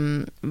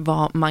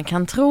vad man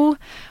kan tro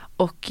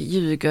och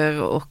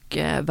ljuger och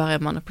börjar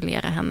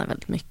manipulera henne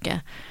väldigt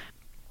mycket.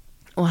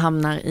 Och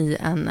hamnar i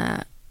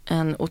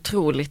en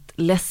otroligt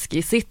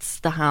läskig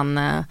sits där han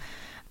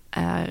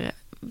är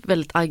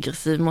väldigt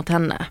aggressiv mot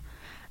henne.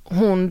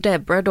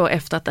 Deborah då,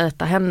 efter att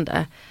detta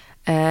hände,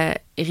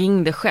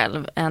 ringde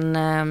själv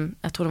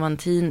jag tror det var en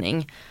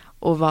tidning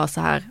och var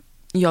så här: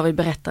 jag vill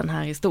berätta den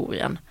här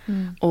historien.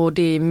 Och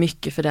det är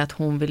mycket för det att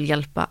hon vill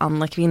hjälpa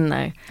andra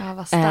kvinnor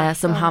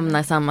som hamnar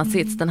i samma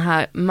sits. Den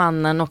här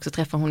mannen också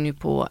träffar hon ju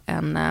på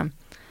en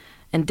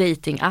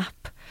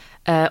dating-app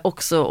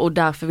också, och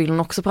därför vill hon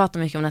också prata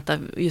mycket om detta,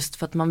 just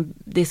för att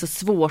det är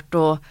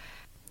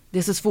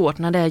så svårt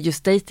när det är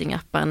just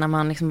datingappar, när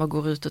man liksom bara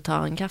går ut och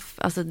tar en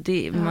kaffe. Alltså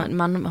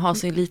man har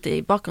så lite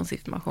i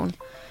bakgrundsinformation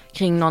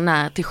kring någon,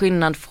 till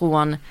skillnad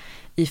från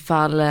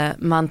ifall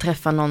man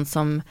träffar någon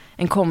som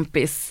en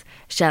kompis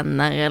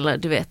känner, eller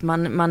du vet,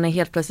 man är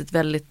helt plötsligt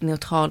väldigt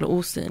neutral och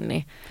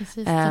osynlig.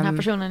 Precis, den här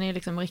personen är ju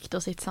liksom riktig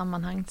i sitt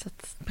sammanhang, så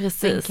att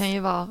den kan ju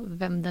vara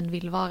vem den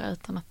vill vara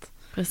utan att...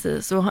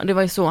 Precis, och det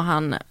var ju så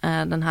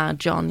den här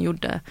John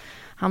gjorde.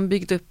 Han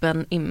byggde upp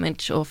en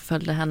image och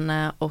följde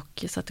henne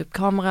och satte upp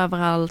kamera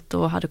överallt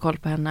och hade koll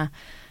på henne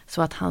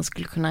så att han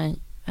skulle kunna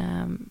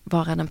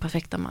vara den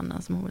perfekta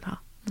mannen som hon vill ha.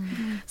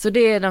 Så det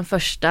är den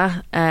första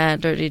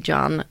Dirty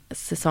John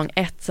säsong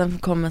 1. Sen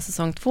kommer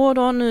säsong 2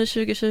 då nu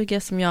 2020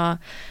 som jag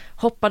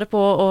hoppade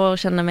på och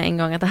kände med en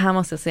gång att det här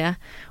måste jag se.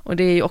 Och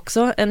det är ju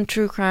också en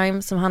true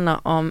crime som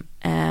handlar om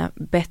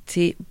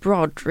Betty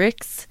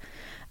Brodricks.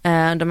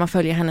 Där man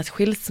följer hennes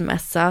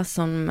skilsmässa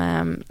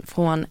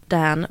från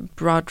Dan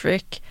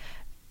Broderick.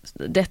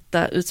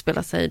 Detta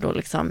utspelar sig då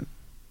liksom,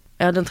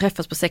 den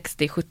träffas på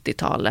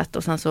 60-70-talet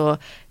och sen så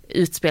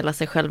utspelar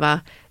sig själva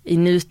i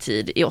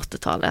nutid i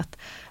 80-talet.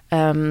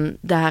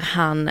 Där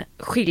han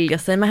skiljer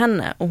sig med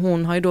henne, och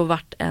hon har ju då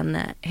varit en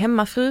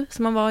hemmafru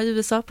som man var i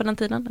USA på den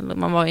tiden, eller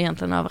man var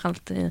egentligen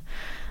överallt i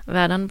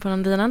världen på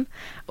den tiden.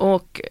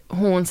 Och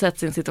hon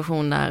sätts i en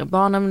situation där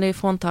barnen blir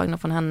fråntagna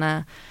från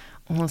henne.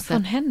 Och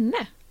Från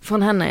henne?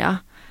 Från henne, ja.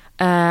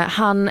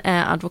 Han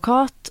är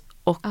advokat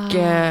och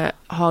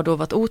har då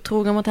varit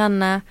otrogen mot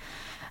henne.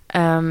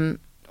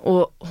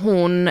 Och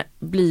hon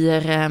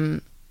blir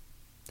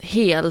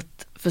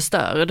helt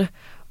förstörd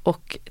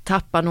och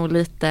tappar nog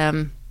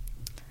lite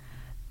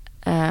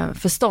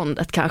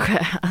förståndet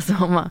kanske. Alltså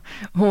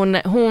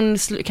hon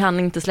kan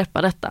inte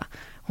släppa detta.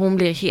 Hon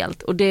blir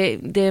helt, och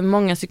det är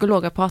många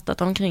psykologer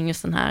pratat om kring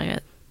just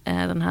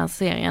den här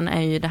serien,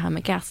 är ju det här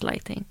med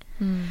gaslighting.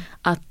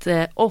 Att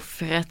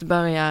offret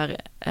börjar,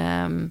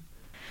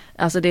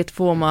 alltså det är ett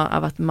form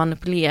av att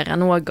manipulera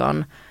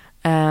någon,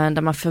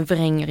 där man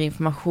förvränger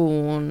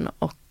information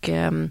och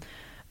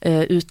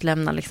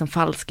utlämnar liksom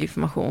falsk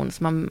information,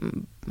 så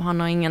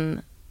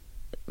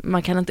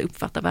man kan inte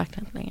uppfatta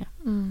verkligheten längre.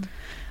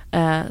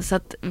 Så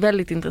att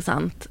väldigt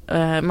intressant.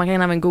 Man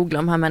kan även googla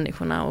de här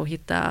människorna och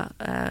hitta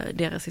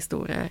deras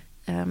historier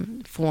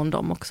från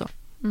dem också.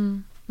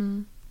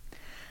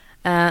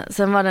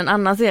 Sen var det en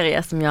annan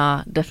serie som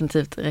jag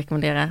definitivt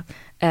rekommenderar,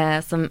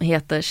 som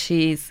heter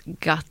She's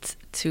Got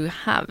to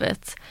Have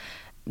It.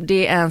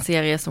 Det är en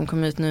serie som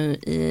kom ut nu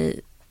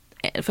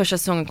första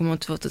säsongen kom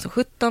ut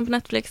 2017 på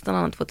Netflix, den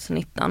andra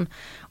 2019.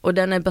 Och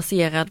den är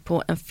baserad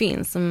på en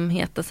film som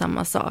heter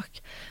samma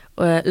sak.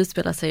 Och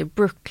utspelar sig i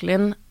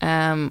Brooklyn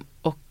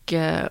och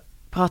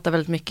pratar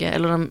väldigt mycket,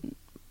 eller de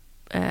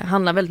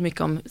handlar väldigt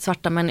mycket om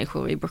svarta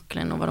människor i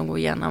Brooklyn och vad de går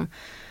igenom.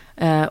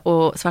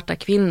 Och svarta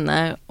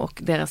kvinnor och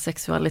deras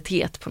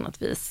sexualitet på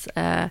något vis.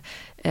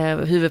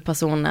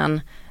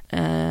 Huvudpersonen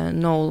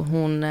Noel,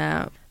 hon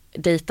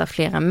dejtar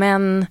flera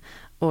män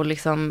och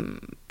liksom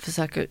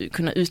försöker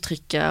kunna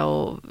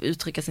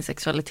uttrycka sin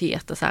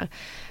sexualitet och så här.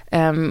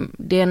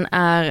 Den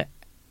är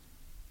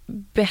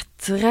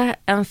bättre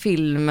än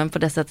filmen på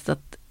det sättet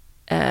att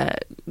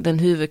den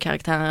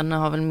huvudkaraktären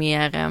har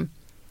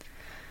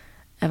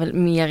väl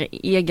mer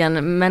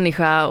egen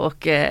människa,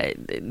 och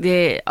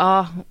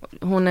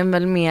hon är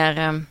väl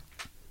mer,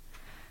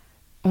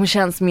 hon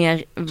känns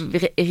mer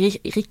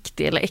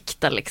riktig eller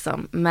äkta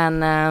liksom,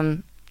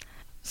 men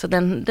så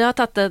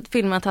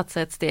filmen har tagit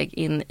sig ett steg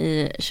in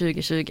i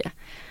 2020,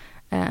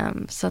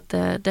 så att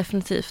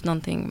definitivt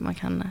någonting man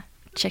kan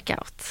check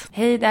out.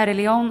 Hej, det är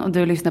Leon och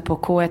du lyssnar på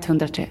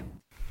K103.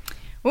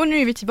 Och nu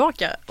är vi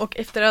tillbaka, och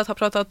efter att ha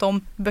pratat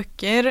om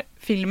böcker,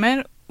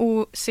 filmer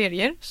och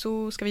serier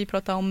så ska vi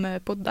prata om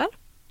poddar.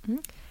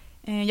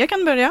 Jag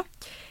kan börja.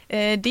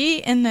 Det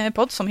är en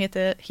podd som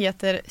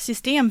heter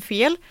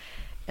Systemfel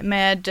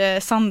med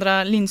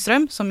Sandra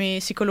Lindström som är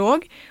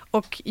psykolog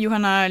och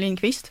Johanna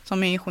Lindqvist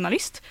som är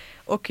journalist.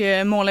 Och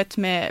målet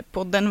med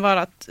podden var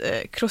att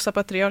krossa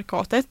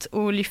patriarkatet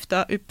och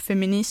lyfta upp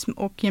feminism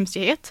och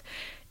jämställdhet,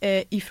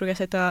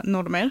 ifrågasätta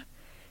normer.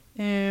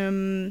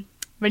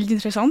 Väldigt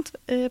intressant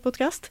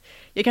podcast.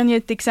 Jag kan ge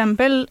ett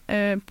exempel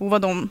på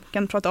vad de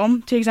kan prata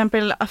om. Till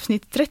exempel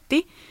avsnitt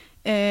 30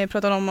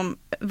 pratar de om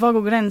vad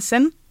går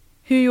gränsen?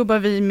 Hur jobbar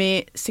vi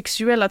med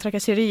sexuella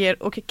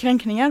trakasserier och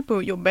kränkningar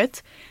på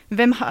jobbet?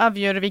 Vem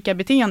avgör vilka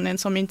beteenden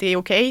som inte är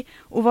okej?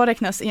 Och vad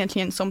räknas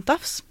egentligen som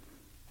tafs?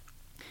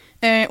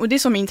 Och det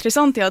som är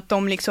intressant är att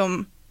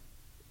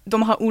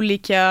de har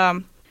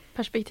olika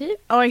perspektiv.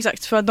 Ja,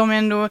 exakt. För att de är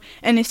ändå,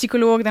 en är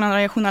psykolog, den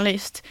andra är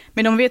journalist.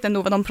 Men de vet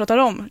ändå vad de pratar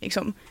om.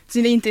 Liksom. Så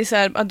det är inte så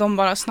här att de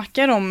bara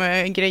snackar om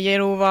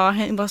grejer och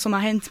vad som har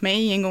hänt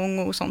mig en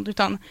gång och sånt.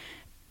 Utan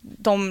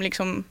de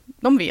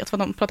vet vad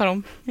de pratar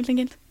om, helt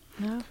enkelt.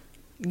 Ja.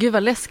 Gud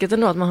vad läskigt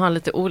ändå att man har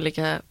lite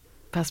olika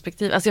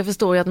perspektiv. Alltså jag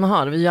förstår ju att man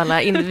har det. Vi är ju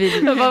alla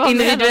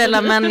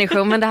individuella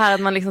människor. Men det här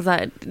att man liksom så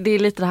här, det är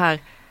lite det här.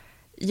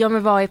 Ja,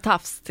 men vad är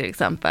tafs till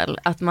exempel?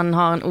 Att man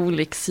har en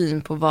olik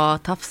syn på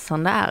vad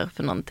tafsande är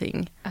för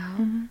någonting.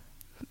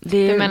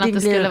 Du menar att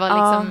det skulle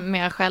vara liksom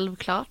mer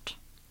självklart?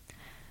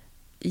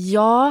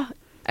 Ja,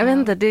 jag vet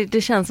inte.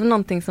 Det känns som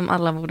någonting som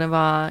alla borde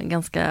vara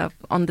ganska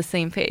on the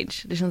same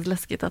page. Det känns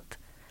läskigt att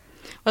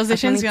alltså det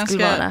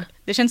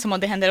känns som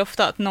att det händer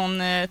ofta att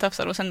någon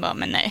tafsar och sen bara,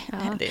 men nej,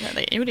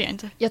 det gjorde jag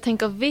inte. Jag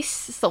tänker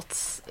viss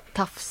sorts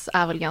tafs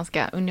är väl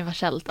ganska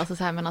universellt. Alltså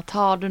så här, men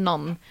tar du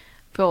någon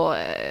på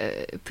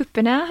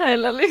pupporna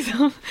eller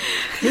liksom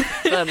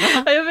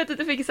jag vet att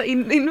det fick så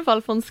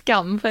infall från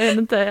Skam för jag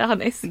inte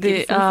han Eskil.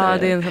 Det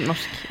är en sån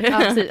norsk.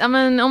 Ja,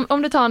 men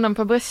om du tar någon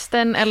på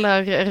brösten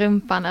eller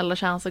rumpan eller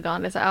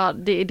könsorgan,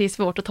 det är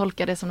svårt att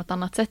tolka det som något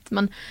annat sätt,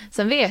 men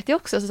sen vet jag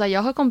också så här,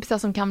 jag har kompisar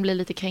som kan bli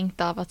lite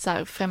kränkta av att så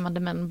här, främmande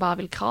män bara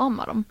vill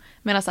krama dem,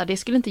 men så här, det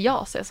skulle inte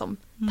jag se som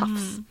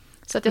tafs.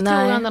 Så att jag tror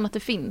ändå att det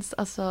finns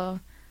alltså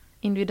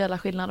individuella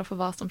skillnader för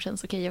vad som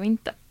känns okej och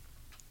inte.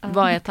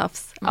 Vad är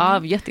tafs?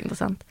 Ja,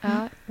 jätteintressant.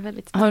 Ja,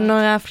 väldigt. Har du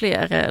några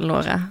fler,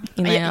 Laura?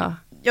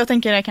 Jag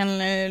tänker jag kan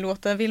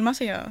låta Vilma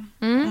säga.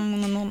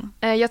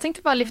 Jag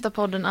tänkte bara lyfta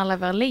podden Alla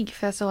våra ligg,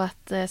 för jag såg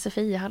att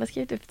Sofia hade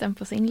skrivit upp den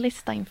på sin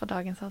lista inför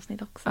dagens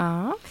avsnitt också.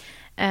 Ja.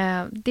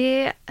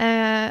 Det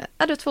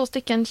är då 2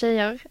 stycken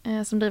tjejer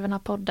som driver den här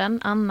podden,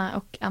 Anna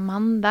och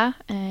Amanda.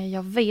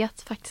 Jag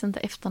vet faktiskt inte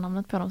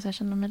efternamnet på dem så jag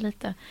känner mig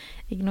lite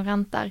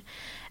ignorant där.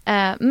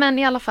 Men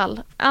i alla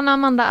fall, Anna och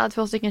Amanda är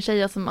 2 stycken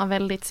tjejer som är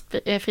väldigt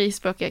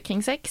frispråkiga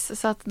kring sex,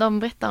 så att de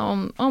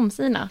berättar om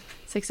sina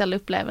sexuella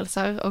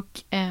upplevelser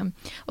och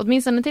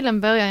åtminstone till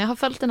en början, jag har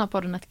följt den här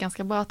podden ett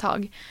ganska bra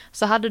tag,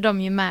 så hade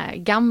de ju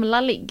med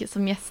gamla ligg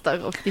som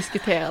gäster och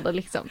diskuterade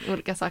liksom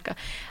olika saker.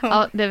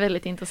 Ja, det är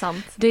väldigt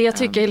intressant. Det jag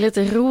tycker är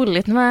lite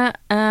roligt med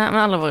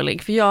alla våra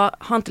ligg, för jag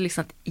har inte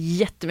lyssnat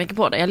jättemycket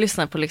på det. Jag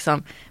lyssnade på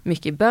liksom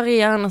mycket i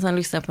början och sen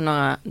lyssnade jag på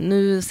några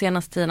nu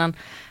senaste tiden.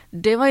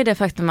 Det var ju det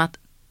faktum att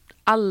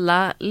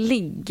alla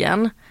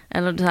liggen,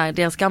 eller det här,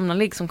 deras gamla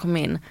ligg som kom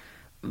in,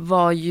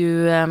 var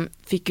ju,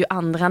 fick ju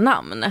andra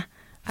namn.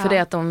 För det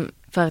att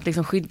för att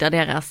liksom skydda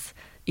deras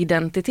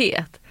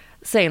identitet.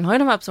 Sen har ju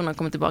de här personerna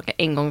kommit tillbaka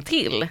en gång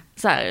till,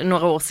 så här,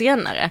 några år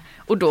senare.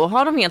 Och då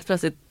har de helt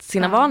plötsligt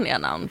sina vanliga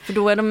namn. För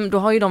då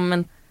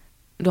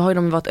har ju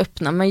de varit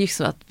öppna med just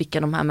så att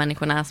vilka de här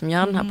människorna är som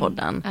gör den här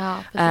podden. Ja,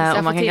 precis.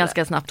 Och man kan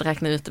ganska snabbt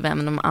räkna ut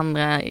vem de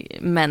andra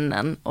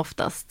männen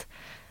oftast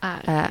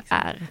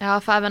är. Ja,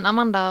 för även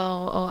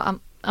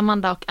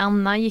Amanda och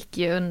Anna gick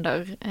ju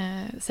under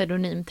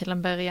pseudonym till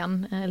en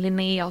början.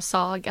 Linnea och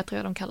Saga tror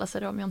jag de kallar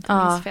sig då, om jag inte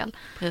minns fel.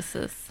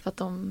 Precis. För att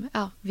de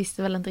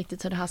visste väl inte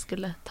riktigt hur det här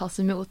skulle tas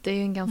emot. Det är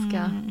ju en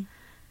ganska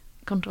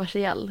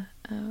kontroversiell.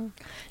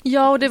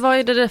 Ja, och det var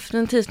ju det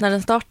definitivt när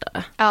den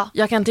startade. Ja.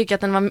 Jag kan tycka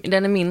att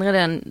den är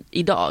mindre än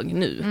idag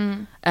nu.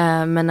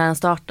 Men när den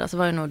startade så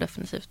var det nog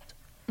definitivt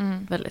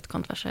väldigt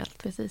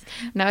kontroversiellt. Precis.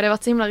 Nej, det har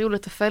varit så himla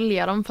roligt att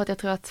följa dem, för att jag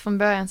tror att från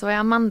början så var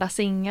Amanda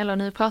singel och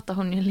nu pratar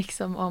hon ju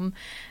liksom om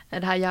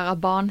det här göra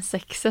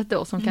barnsexet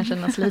då som kan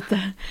kännas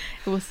lite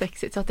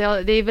osexigt. Så att det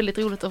är väldigt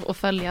roligt att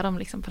följa dem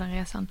liksom på den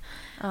resan.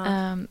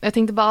 Jag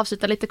tänkte bara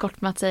avsluta lite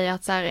kort med att säga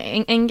att så här,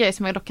 en grej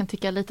som jag dock kan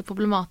tycka är lite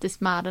problematisk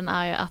med den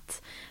är ju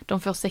att de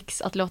får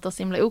sex att låta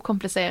så himla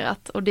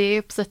okomplicerat, och det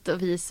är på sätt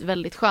och vis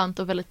väldigt skönt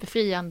och väldigt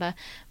befriande,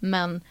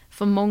 men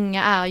för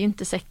många är ju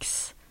inte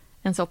sex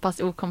en så pass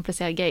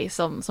okomplicerad grej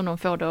som de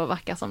får det att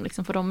verka som.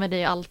 Liksom. För dem är det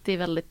ju alltid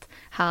väldigt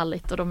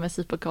härligt och de är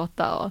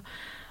superkåta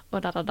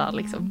och där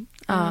liksom.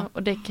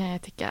 Och det kan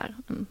jag tycka är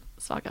en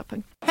svagare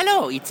punkt.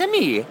 Hello, it's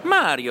me,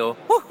 Mario.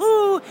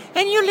 Woohoo!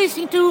 And you're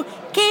listening to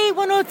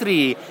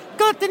K103,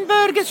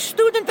 Gothenburg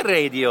Student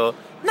Radio,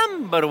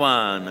 number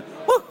 1.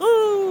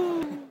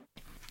 Woohoo!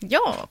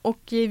 Ja, och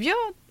vi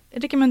har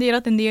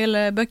rekommenderat en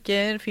del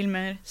böcker,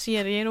 filmer,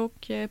 serier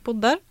och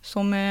poddar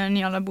som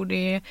ni alla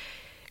borde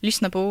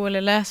lyssna på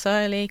eller läsa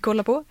eller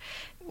kolla på.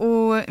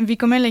 Och vi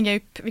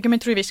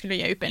tror vi skulle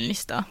lägga upp en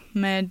lista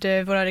med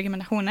våra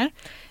rekommendationer.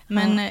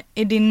 Men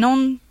är det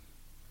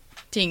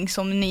någonting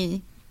som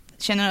ni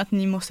känner att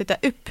ni måste ta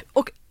upp,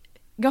 och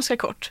ganska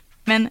kort,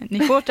 men ni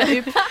får ta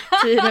upp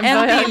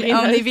en till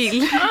om ni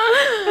vill.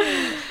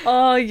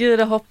 Gud,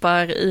 det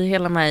hoppar i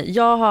hela mig.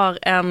 Jag har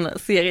en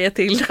serie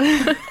till.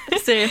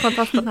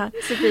 Seriefantasten här.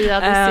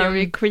 Sofia, the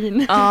serie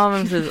queen. Ja,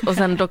 men precis. Och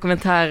sen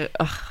dokumentär.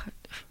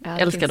 Jag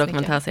älskar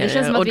dokumentärserier. Det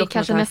känns som att vi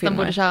kanske nästan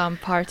borde köra en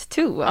part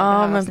 2 av det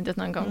här avsnittet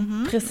någon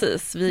gång.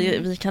 Precis,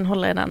 vi kan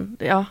hålla i den.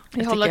 Ja,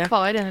 vi håller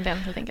kvar i den idén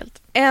helt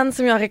enkelt. En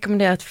som jag har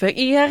rekommenderat för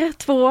er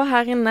två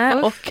här inne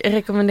och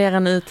rekommenderar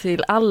nu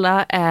till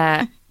alla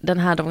är den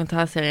här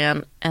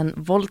dokumentärserien En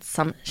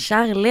våldsam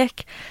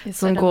kärlek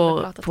som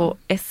går på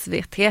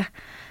SVT.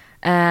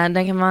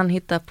 Den kan man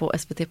hitta på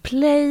SVT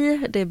Play.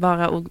 Det är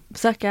bara att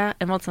söka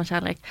En våldsam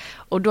kärlek.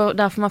 Och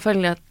där får man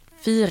följa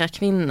 4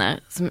 kvinnor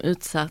som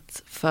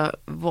utsatts för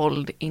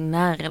våld i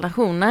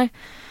närrelationer.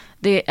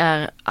 Det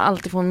är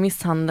allt ifrån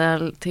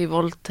misshandel till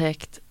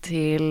våldtäkt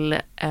till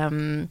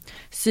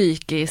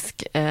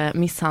psykisk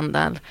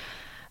misshandel.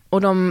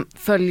 Och de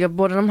följer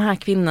både de här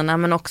kvinnorna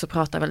men också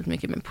pratar väldigt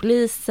mycket med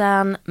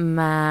polisen,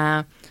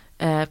 med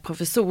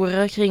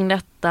professorer kring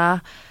detta.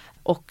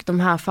 Och de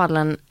här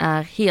fallen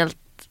är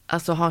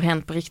har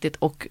hänt på riktigt,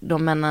 och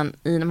de männen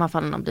i de här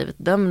fallen har blivit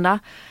dömda.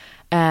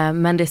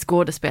 Men det är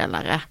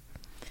skådespelare.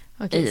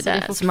 Okej, i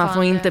det. Så man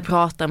får inte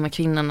prata med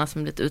kvinnorna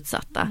som blivit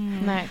utsatta.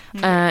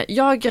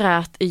 Jag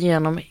grät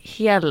igenom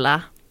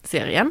hela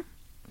serien.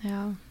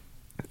 Ja.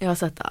 Jag har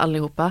sett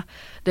allihopa.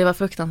 Det var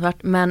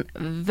fruktansvärt, men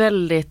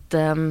väldigt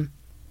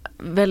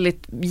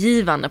väldigt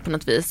givande på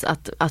något vis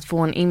att få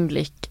en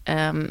inblick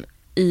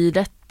i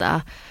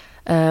detta.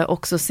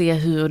 Också se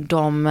hur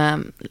de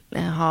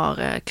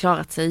har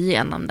klarat sig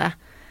igenom det.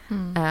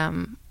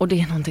 Och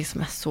det är någonting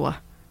som är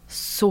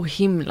så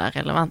himla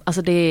relevant.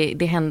 Alltså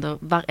det händer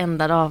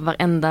varenda dag,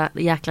 varenda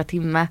jäkla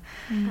timme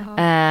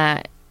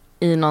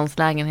i någons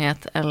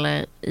lägenhet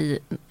eller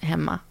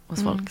hemma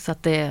hos folk. Så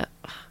att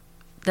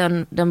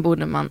den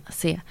borde man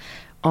se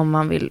om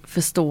man vill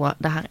förstå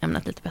det här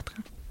ämnet lite bättre.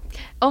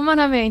 Om man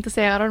är mer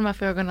intresserad av de här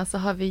frågorna så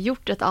har vi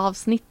gjort ett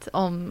avsnitt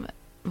om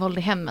våld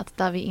i hemmet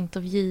där vi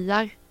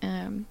intervjuar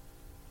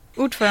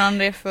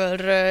ordförande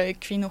för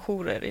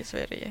kvinnojourer i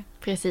Sverige.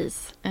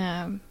 Precis.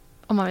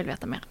 Om man vill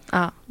veta mer.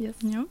 Ja. Yes.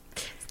 Ja.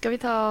 Ska vi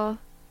ta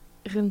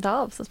runda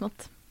av så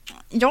smått?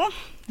 Ja,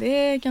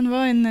 det kan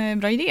vara en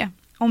bra idé.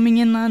 Om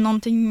ingen har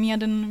någonting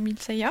mer än vill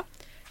säga.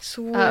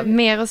 Så...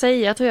 mer att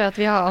säga tror jag att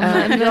vi har.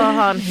 Jag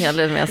har en hel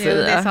del med att säga.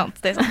 Det är sant.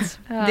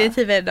 Det är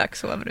tyvärr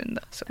dags att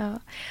avrunda. Ja.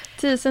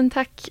 Tusen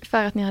tack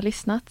för att ni har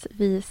lyssnat.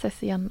 Vi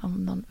ses igen om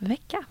någon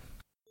vecka.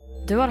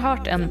 Du har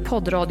hört en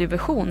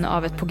poddradioversion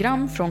av ett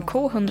program från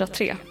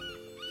K103.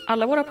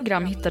 Alla våra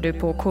program hittar du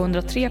på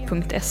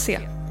k103.se.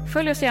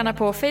 Följ oss gärna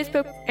på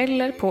Facebook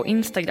eller på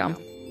Instagram.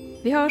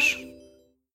 Vi hörs!